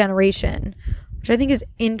lost generation, which I think is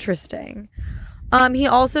interesting. He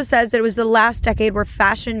also says that it was the last decade where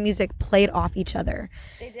fashion and music played off each other.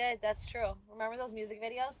 They did. That's true. Remember those music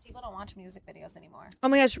videos? People don't watch music videos anymore. Oh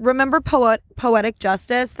my gosh. Remember Poetic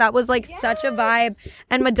Justice? That was like such a vibe.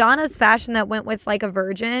 And Madonna's fashion that went with like a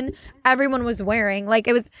virgin, everyone was wearing. Like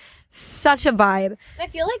it was such a vibe. And I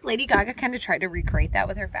feel like Lady Gaga kind of tried to recreate that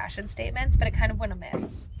with her fashion statements, but it kind of went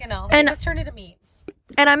amiss. You know, and it just turned into memes.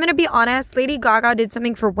 And I'm going to be honest, Lady Gaga did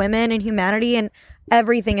something for women and humanity and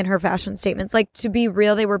everything in her fashion statements. Like, to be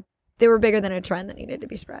real, they were bigger than a trend that needed to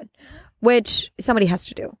be spread, which somebody has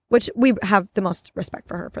to do, which we have the most respect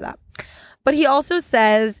for her for that. But he also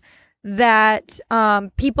says that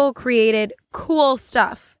people created cool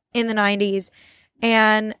stuff in the 90s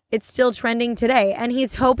and it's still trending today. And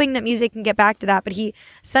he's hoping that music can get back to that. But he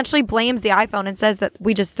essentially blames the iPhone and says that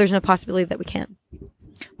there's no possibility that we can.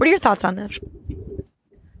 What are your thoughts on this?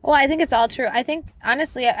 Well, I think it's all true. I think,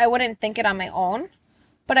 honestly, I wouldn't think it on my own,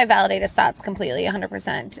 but I validate his thoughts completely,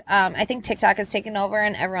 100%. I think TikTok has taken over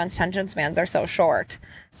and everyone's attention spans are so short.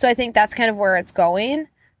 So I think that's kind of where it's going.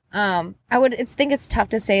 I think it's tough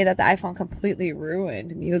to say that the iPhone completely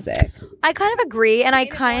ruined music. I kind of agree, and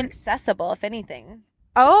Made it more accessible, if anything.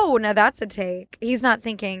 Oh, now that's a take. He's not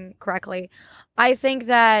thinking correctly. I think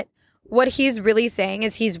that what he's really saying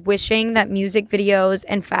is he's wishing that music videos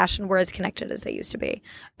and fashion were as connected as they used to be.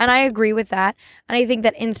 And I agree with that. And I think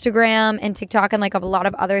that Instagram and TikTok and like a lot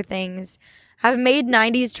of other things have made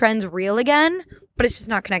 90s trends real again, but it's just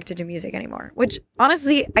not connected to music anymore, which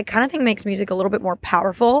honestly, I kind of think makes music a little bit more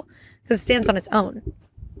powerful because it stands on its own.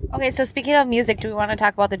 Okay, so speaking of music, do we want to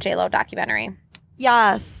talk about the J-Lo documentary?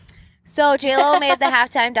 Yes. So J-Lo made the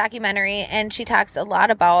halftime documentary, and she talks a lot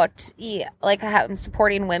about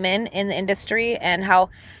supporting women in the industry and how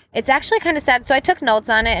it's actually kind of sad. So I took notes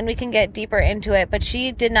on it, and we can get deeper into it. But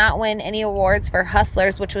she did not win any awards for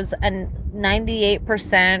Hustlers, which was a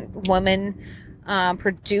 98% woman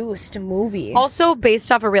produced movie, also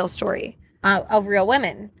based off a real story of real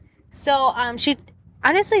women. So she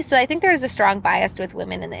honestly, so I think there's a strong bias with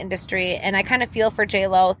women in the industry, and I kind of feel for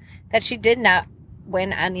J-Lo that she did not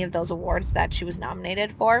win any of those awards that she was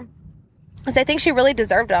nominated for, because I think she really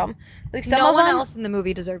deserved them. Like no one else in the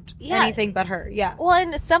movie deserved anything but her. Yeah. Well,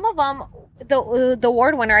 and some of them, the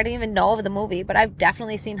award winner, I didn't even know of the movie, but I've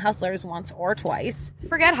definitely seen Hustlers once or twice.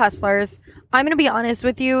 Forget Hustlers. I'm going to be honest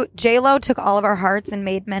with you. J-Lo took all of our hearts and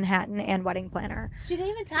made Manhattan and Wedding Planner. She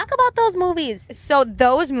didn't even talk about those movies. So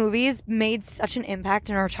those movies made such an impact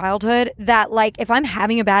in our childhood that, like, if I'm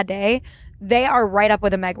having a bad day, they are right up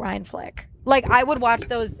with a Meg Ryan flick. Like, I would watch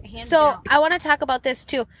those hands down. I want to talk about this,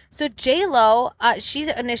 too. So, J-Lo, she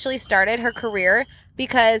initially started her career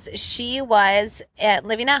because she was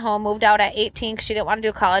living at home, moved out at 18 because she didn't want to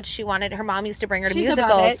do college. Her mom used to bring her to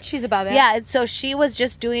musicals. She's above it. Yeah, so she was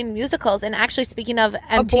just doing musicals. And actually, speaking of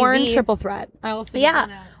MTV. A born triple threat. I also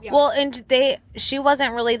yeah. Well, and she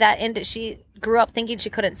wasn't really that into, she grew up thinking she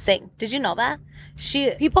couldn't sing. Did you know that?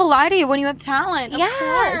 People lie to you when you have talent.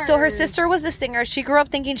 Yeah. So her sister was a singer. She grew up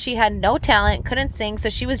thinking she had no talent, couldn't sing, so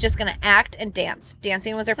she was just going to act and dance.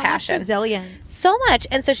 Dancing was her passion. Much resilience. So much.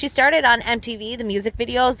 And so she started on MTV, the music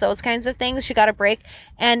videos, those kinds of things. She got a break.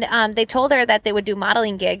 And they told her that they would do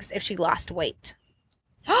modeling gigs if she lost weight.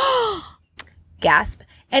 Gasp.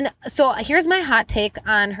 And so here's my hot take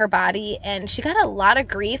on her body. And she got a lot of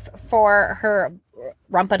grief for her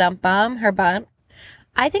rumpa-dum-bum, her bum.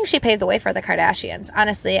 I think she paved the way for the Kardashians.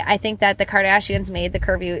 Honestly, I think that the Kardashians made the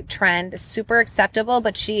curvy trend super acceptable,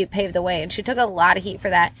 but she paved the way, and she took a lot of heat for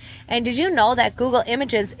that. And did you know that Google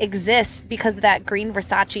Images exists because of that green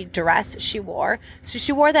Versace dress she wore? So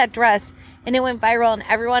she wore that dress, and it went viral, and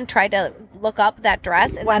everyone tried to look up that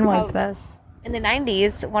dress. And when was this? In the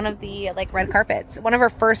 90s, one of the red carpets, one of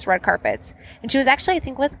her first red carpets. And she was actually, I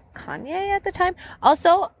think, with Kanye at the time.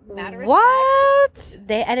 Also, matter of respect,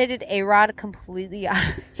 they edited A-Rod completely out.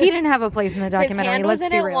 He didn't have a place in the documentary. His hand was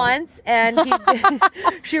in it once, and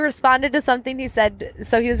she responded to something he said.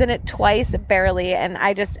 So he was in it twice, barely, and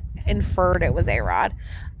I just inferred it was A-Rod.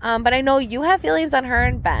 But I know you have feelings on her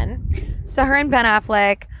and Ben. So her and Ben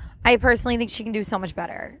Affleck, I personally think she can do so much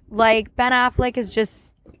better. Like, Ben Affleck is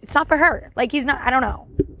just... It's not for her. Like, he's not, I don't know.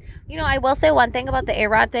 You know, I will say one thing about the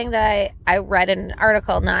A-Rod thing that I read in an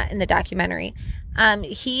article, not in the documentary.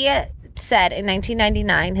 He said in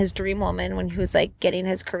 1999, his dream woman, when he was getting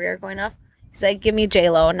his career going off, he's like, give me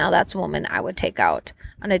J-Lo. Now that's a woman I would take out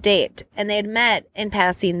on a date. And they had met in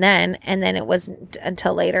passing then. And then it wasn't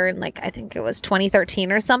until later in I think it was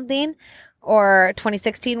 2013 or something, or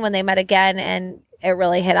 2016 when they met again. And it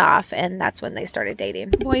really hit off, and that's when they started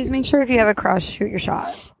dating. Boys, make sure if you have a crush, shoot your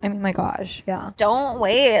shot. I mean, my gosh, yeah. Don't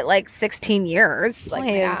wait like 16 years. Like,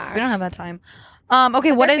 Please, yeah. we don't have that time.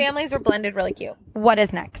 Okay, But their families were blended really cute. what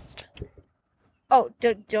is next? Oh,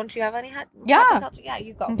 don't you have any hot? Yeah. Poppin Culture? Yeah,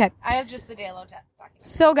 you go. Okay. I have just the J-Lo document.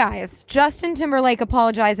 So, guys, Justin Timberlake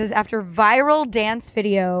apologizes after viral dance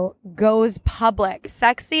video goes public.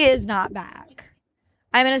 Sexy is not back.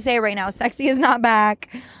 I'm going to say it right now. Sexy is not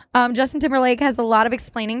back. Justin Timberlake has a lot of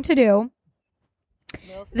explaining to do.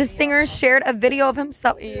 The singer shared a video of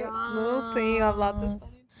himself. We'll see. You have lots of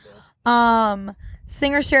stuff.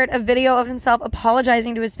 Singer shared a video of himself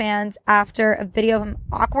apologizing to his fans after a video of him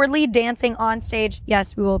awkwardly dancing on stage.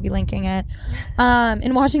 Yes, we will be linking it.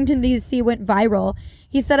 In Washington, D.C. went viral.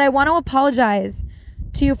 He said, "I want to apologize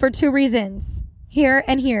to you for 2 reasons. Here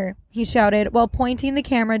and here," he shouted while pointing the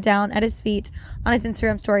camera down at his feet on his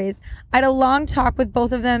Instagram stories. "I had a long talk with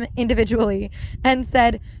both of them individually and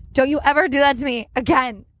said, 'Don't you ever do that to me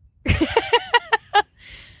again.'"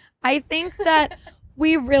 I think that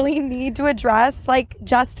we really need to address, like,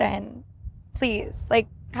 Justin, please, like,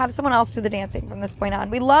 have someone else do the dancing from this point on.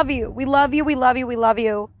 We love you. We love you. We love you. We love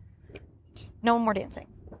you. Just no more dancing.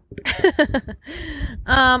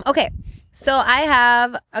 Okay. So I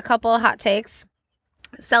have a couple hot takes.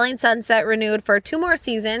 Selling Sunset renewed for 2 more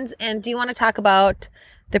seasons. And do you want to talk about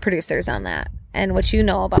the producers on that and what you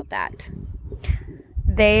know about that?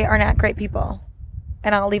 They are not great people.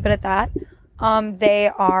 And I'll leave it at that. They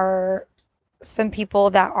are some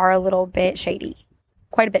people that are a little bit shady.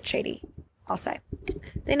 Quite a bit shady, I'll say.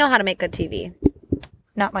 They know how to make good TV.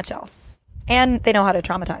 Not much else. And they know how to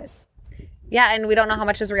traumatize. Yeah, and we don't know how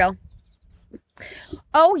much is real.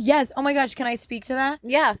 Oh, yes. Oh, my gosh. Can I speak to that?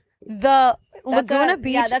 Yeah. The That's Laguna what I-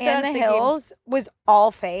 Beach yeah, that's what I and was the thinking. hills was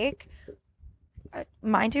all fake.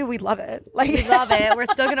 Mind you, we love it. Like, We love it. We're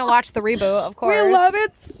still going to watch the reboot, of course. we love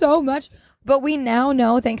it so much. But we now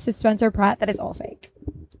know, thanks to Spencer Pratt, that it's all fake.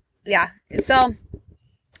 Yeah.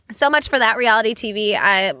 So much for that reality TV.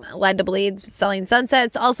 I'm led to believe Selling Sunset,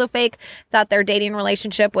 it's also fake. Thought their dating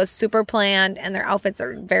relationship was super planned and their outfits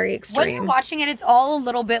are very When extreme. you're watching it, it's all a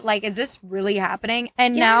little bit like, is this really happening?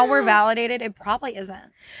 And now we're validated. It probably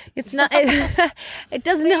isn't. It's not. It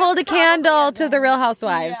doesn't hold a candle to the Real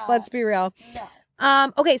Housewives. Let's be real.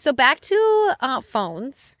 Okay, so back to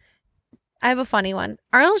phones. I have a funny one.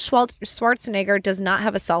 Arnold Schwarzenegger does not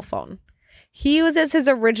have a cell phone. He uses his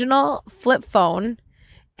original flip phone,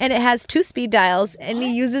 and it has 2 speed dials, and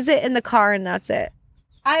he uses it in the car, and that's it.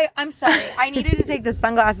 I'm sorry. I needed to take the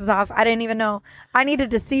sunglasses off. I didn't even know. I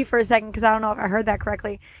needed to see for a second because I don't know if I heard that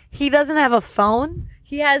correctly. He doesn't have a phone?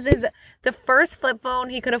 He has the first flip phone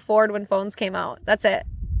he could afford when phones came out. That's it.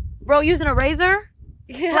 Bro, using a razor?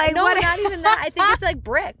 Yeah, Like, no, what? not even that. I think it's like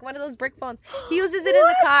brick, one of those brick phones. He uses it in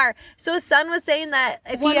the car. So his son was saying that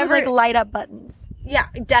if One he with, ever, like, light up buttons. yeah,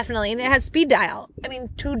 definitely, and it has speed dial. I mean,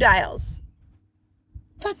 2 dials.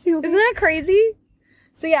 That's the Isn't that crazy?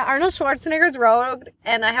 So yeah, Arnold Schwarzenegger's rogue,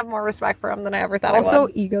 and I have more respect for him than I ever thought I Also,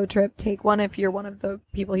 would. ego trip. Take one if you're one of the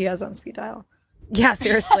people he has on speed dial. Yeah,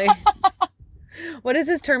 seriously. What is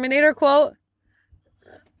his Terminator quote?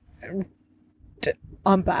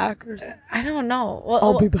 I'm back. Or something. I don't know.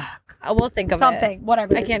 I'll be back. We'll think of Something.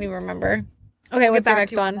 Whatever. I can't even remember. Okay, We'll what's get your back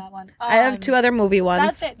next to you on one? that one. I have 2 other movie ones.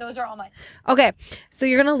 That's it. Those are all mine. Okay, so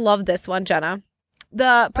you're gonna love this one, Jenna.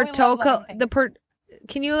 The we love Portoco, loving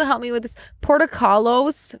Can you help me with this?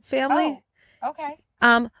 Portocalos family. Oh, okay.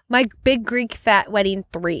 My Big Greek Fat Wedding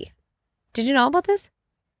 3. Did you know about this?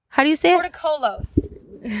 How do you say it? Portocolos.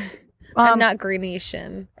 I'm not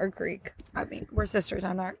Grecian or Greek. I mean, we're sisters.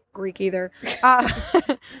 I'm not Greek either.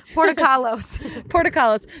 Portocalos.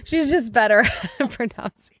 Portocalos. She's just better at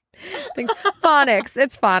pronouncing things. Phonics.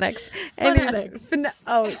 It's phonics. Phonetics.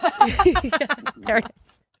 Yeah, there it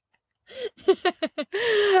is.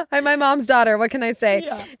 I'm my mom's daughter. What can I say?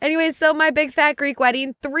 Yeah. Anyway, so My Big Fat Greek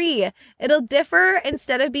Wedding 3. It'll differ.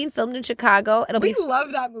 Instead of being filmed in Chicago, it'll be... We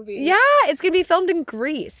love that movie. Yeah, it's going to be filmed in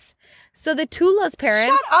Greece. So the Tula's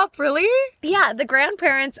parents... Shut up, really? Yeah, the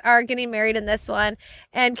grandparents are getting married in this one.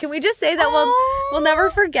 And can we just say that we'll never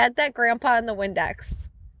forget that grandpa in the Windex.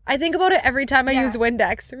 I think about it every time I use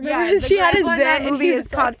Windex. Remember, the she had a grandpa in zit. that and movie he is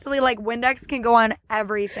was like- constantly like, Windex can go on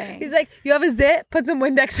everything. He's like, you have a zit? Put some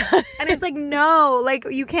Windex on it. And it's like, no, like,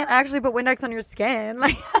 you can't actually put Windex on your skin.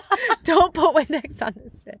 Like, Don't put Windex on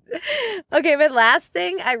this zit. Okay, but last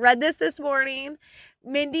thing, I read this morning.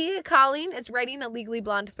 Mindy Kaling is writing a Legally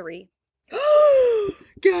Blonde 3.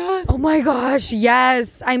 yes. Oh my gosh,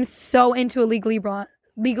 yes. I'm so into a Legally Blonde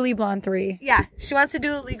Legally Blonde 3. Yeah, she wants to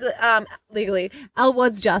do legally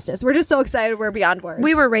Elwood's Justice. We're just so excited. We're beyond words.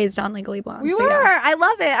 We were raised on Legally Blonde. We so were. yeah. I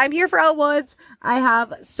love it. I'm here for Elwood's. I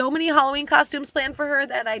have so many Halloween costumes planned for her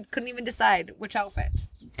that I couldn't even decide which outfit.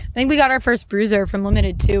 I think we got our first bruiser from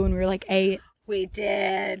Limited too when we were like 8. We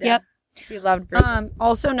did. Yep. We loved bruising.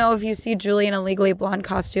 Also know if you see Julie in a Legally Blonde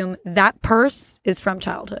costume, that purse is from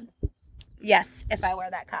childhood. Yes, if I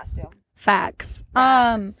wear that costume. Facts.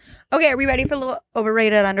 Okay, are we ready for a little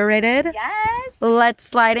overrated, underrated? Yes. Let's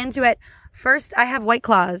slide into it. First, I have White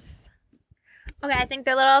Claws. Okay, I think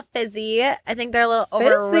they're a little fizzy. I think they're a little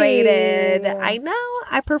overrated. I know.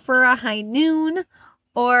 I prefer a High Noon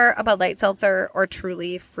or a Bud Light Seltzer or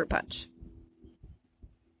Truly Fruit Punch.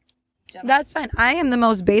 That's fine. I am the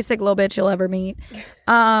most basic little bitch you'll ever meet.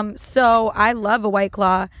 So I love a White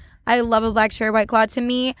Claw. I love a Black Cherry White Claw. To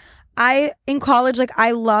me, in college, like,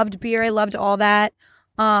 I loved beer. I loved all that.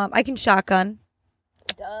 I can shotgun.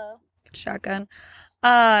 Duh. Shotgun.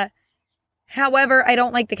 However, I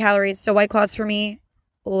don't like the calories. So White Claws for me,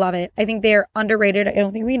 love it. I think they're underrated. I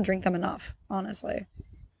don't think we can drink them enough, honestly.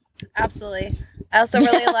 Absolutely. I also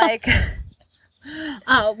really like...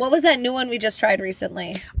 what was that new one we just tried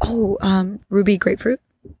recently? Oh, Ruby Grapefruit.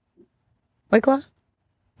 White Claw?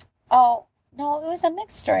 Oh, no, it was a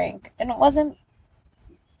mixed drink. And it wasn't...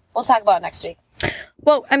 We'll talk about it next week.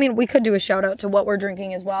 Well, I mean, we could do a shout out to what we're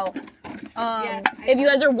drinking as well. Yes, if you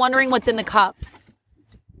guys are wondering what's in the cups.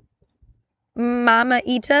 Mama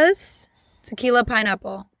Ita's Tequila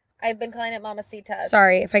Pineapple. I've been calling it Mamacitas.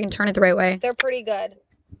 Sorry, if I can turn it the right way. They're pretty good.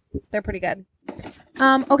 They're pretty good.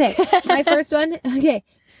 Okay, my first one. Okay,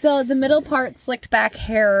 so the middle part, slicked back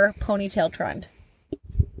hair, ponytail trend.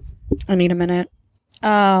 I need a minute.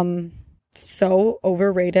 So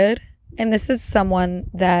overrated. And this is someone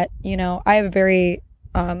that, you know, I have a very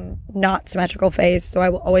not symmetrical face, so I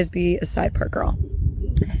will always be a side part girl.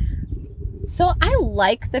 So I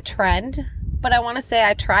like the trend, but I want to say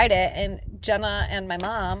I tried it, and Jenna and my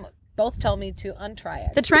mom both tell me to untry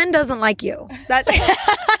it. The trend doesn't like you. That's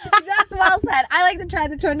well said. I like the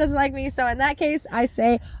trend. The trend doesn't like me. So in that case, I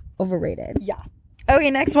say overrated. Yeah.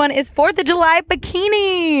 Okay, next one is 4th of July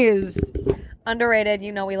bikinis. Underrated.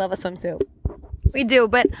 You know we love a swimsuit. We do,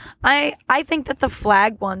 but I think that the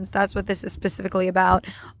flag ones, that's what this is specifically about,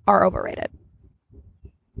 are overrated.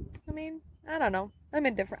 I mean, I don't know. I'm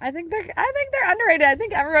indifferent. I think they're underrated. I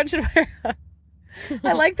think everyone should wear them.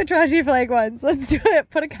 I like the trashy flag ones. Let's do it.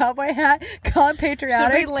 Put a cowboy hat. Call it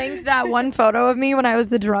patriotic. Should we link that one photo of me when I was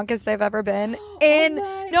the drunkest I've ever been?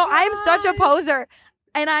 I'm such a poser.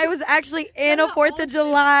 And I was actually in a 4th of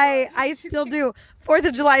July. I still do. 4th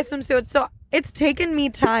of July swimsuit. So it's taken me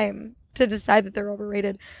time to decide that they're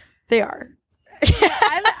overrated. They are.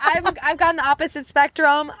 I've got an opposite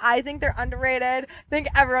spectrum. I think they're underrated. I think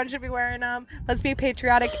everyone should be wearing them. Let's be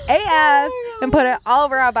patriotic AF and put it all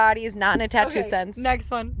over our bodies, not in a tattoo sense.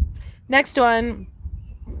 Next one.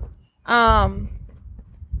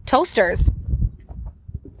 Toasters.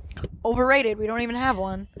 Overrated. We don't even have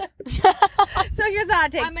one. So here's the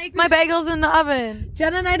hot take. I make my bagels in the oven.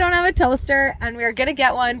 Jenna and I don't have a toaster, and we were going to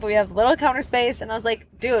get one, but we have little counter space. And I was like,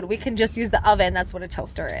 dude, we can just use the oven. That's what a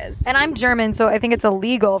toaster is. And I'm German, so I think it's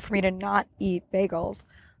illegal for me to not eat bagels.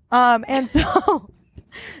 And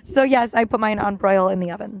so yes, I put mine on broil in the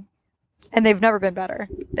oven. And they've never been better.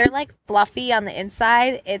 They're like fluffy on the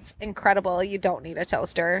inside. It's incredible. You don't need a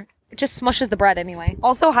toaster. It just smushes the bread anyway.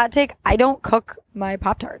 Also, hot take, I don't cook my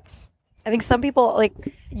Pop-Tarts. I think some people, like,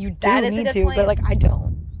 you do need to, but, like, I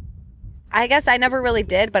don't. I guess I never really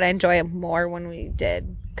did, but I enjoy them more when we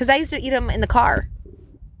did. Because I used to eat them in the car.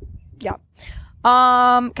 Yeah.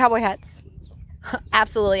 Cowboy hats.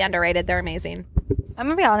 Absolutely underrated. They're amazing. I'm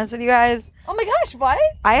going to be honest with you guys. Oh my gosh, what?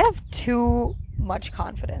 I have too much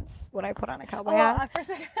confidence when I put on a cowboy hat.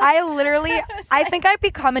 I think I've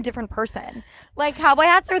become a different person. Like, cowboy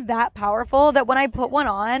hats are that powerful that when I put one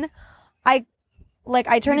on, I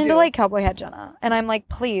turn into like cowboy hat Jenna, and I'm like,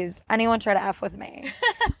 please, anyone try to F with me.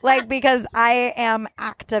 Like, because I am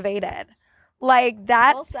activated. Like,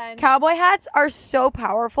 that cowboy hats are so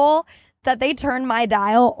powerful that they turn my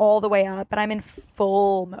dial all the way up, and I'm in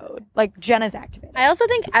full mode. Like, Jenna's activated. I also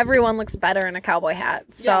think everyone looks better in a cowboy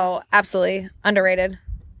hat. So, absolutely underrated.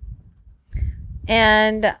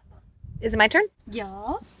 And is it my turn?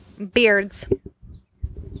 Yes. Beards.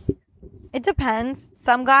 It depends.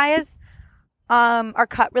 Some guys are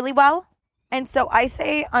cut really well. And so I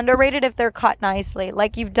say underrated if they're cut nicely.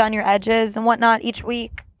 Like, you've done your edges and whatnot each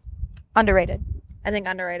week. Underrated. I think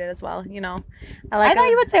underrated as well. You know, I thought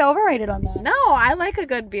you would say overrated on that. No, I like a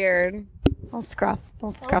good beard. Little scruff.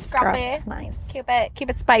 Scruff. Scruffy. Nice. Keep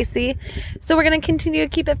it spicy. So we're going to continue to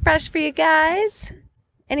keep it fresh for you guys.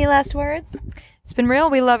 Any last words? It's been real.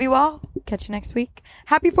 We love you all. Catch you next week.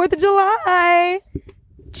 Happy 4th of July.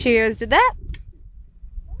 Cheers to that.